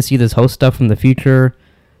only going to see this host stuff from the future.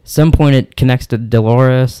 Some point it connects to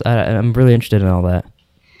Dolores. I'm really interested in all that.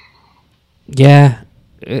 Yeah.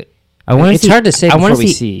 I want. It's hard to say before we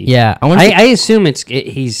see. Yeah, I assume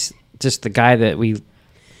he's just the guy that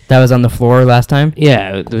was on the floor last time.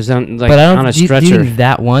 Yeah, it was on but I don't, on a do you stretcher. think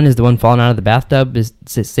that one is the one falling out of the bathtub? Is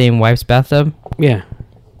the same wife's bathtub? Yeah,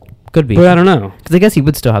 could be. but I don't know. Because I guess he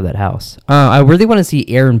would still have that house. I really want to see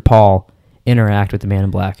Aaron Paul interact with the Man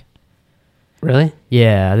in Black. Really?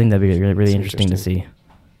 Yeah, I think that'd be really interesting to see.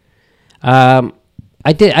 I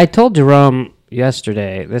told Jerome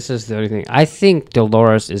yesterday. This is the only thing. I think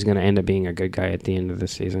Dolores is going to end up being a good guy at the end of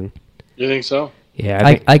this season. You think so?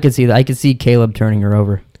 Yeah, I could see that. I could see Caleb turning her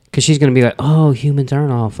over. Because she's going to be like, oh, humans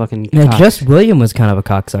aren't all fucking Yeah, cocks. Just William was kind of a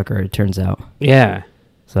cocksucker, it turns out. Yeah.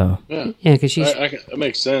 So. Yeah, because that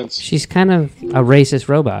makes sense. She's kind of a racist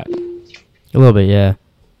robot. A little bit, yeah.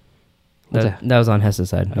 That was on Hess's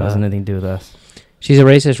side. That wasn't anything to do with us. She's a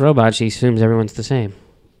racist robot. She assumes everyone's the same.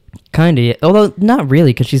 Kind of, yeah. Although not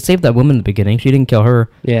really, because she saved that woman in the beginning. She didn't kill her.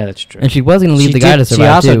 Yeah, that's true. And she was going to leave the guy to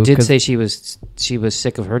survive, She also too, did say she was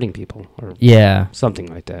sick of hurting people. Or yeah. something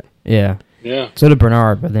like that. Yeah. Yeah. So did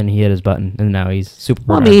Bernard, but then he hit his button, and now he's super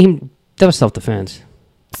Bernard. Well, I mean, that was self-defense.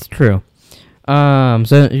 It's true.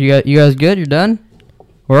 So you guys good? You're done?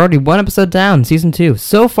 We're already one episode down, season 2.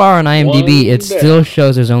 So far on IMDb, it still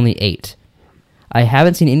shows there's only 8. I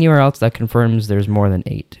haven't seen anywhere else that confirms there's more than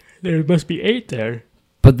 8. There must be 8 there.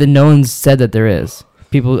 But then no one's said that there is.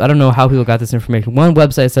 I don't know how people got this information. One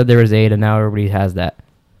website said there was 8, and now everybody has that.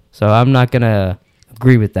 So I'm not gonna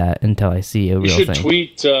agree with that until I see a real thing. You should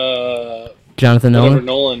tweet Jonathan Nolan.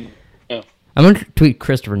 Nolan. Yeah. I'm gonna tweet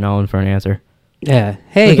Christopher Nolan for an answer. Yeah.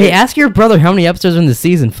 Hey, Okay, ask your brother how many episodes are in the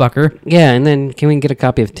season, fucker. Yeah, and then can we get a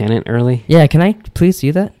copy of Tenet early? Yeah, can I please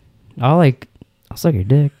see that? I'll suck your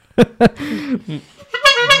dick.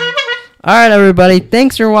 Alright, everybody.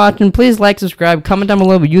 Thanks for watching. Please like, subscribe, comment down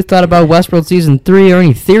below what you thought about Westworld Season 3 or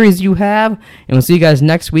any theories you have. And we'll see you guys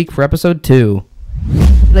next week for Episode 2.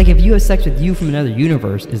 Like, if you have sex with you from another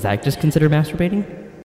universe, is that just considered masturbating?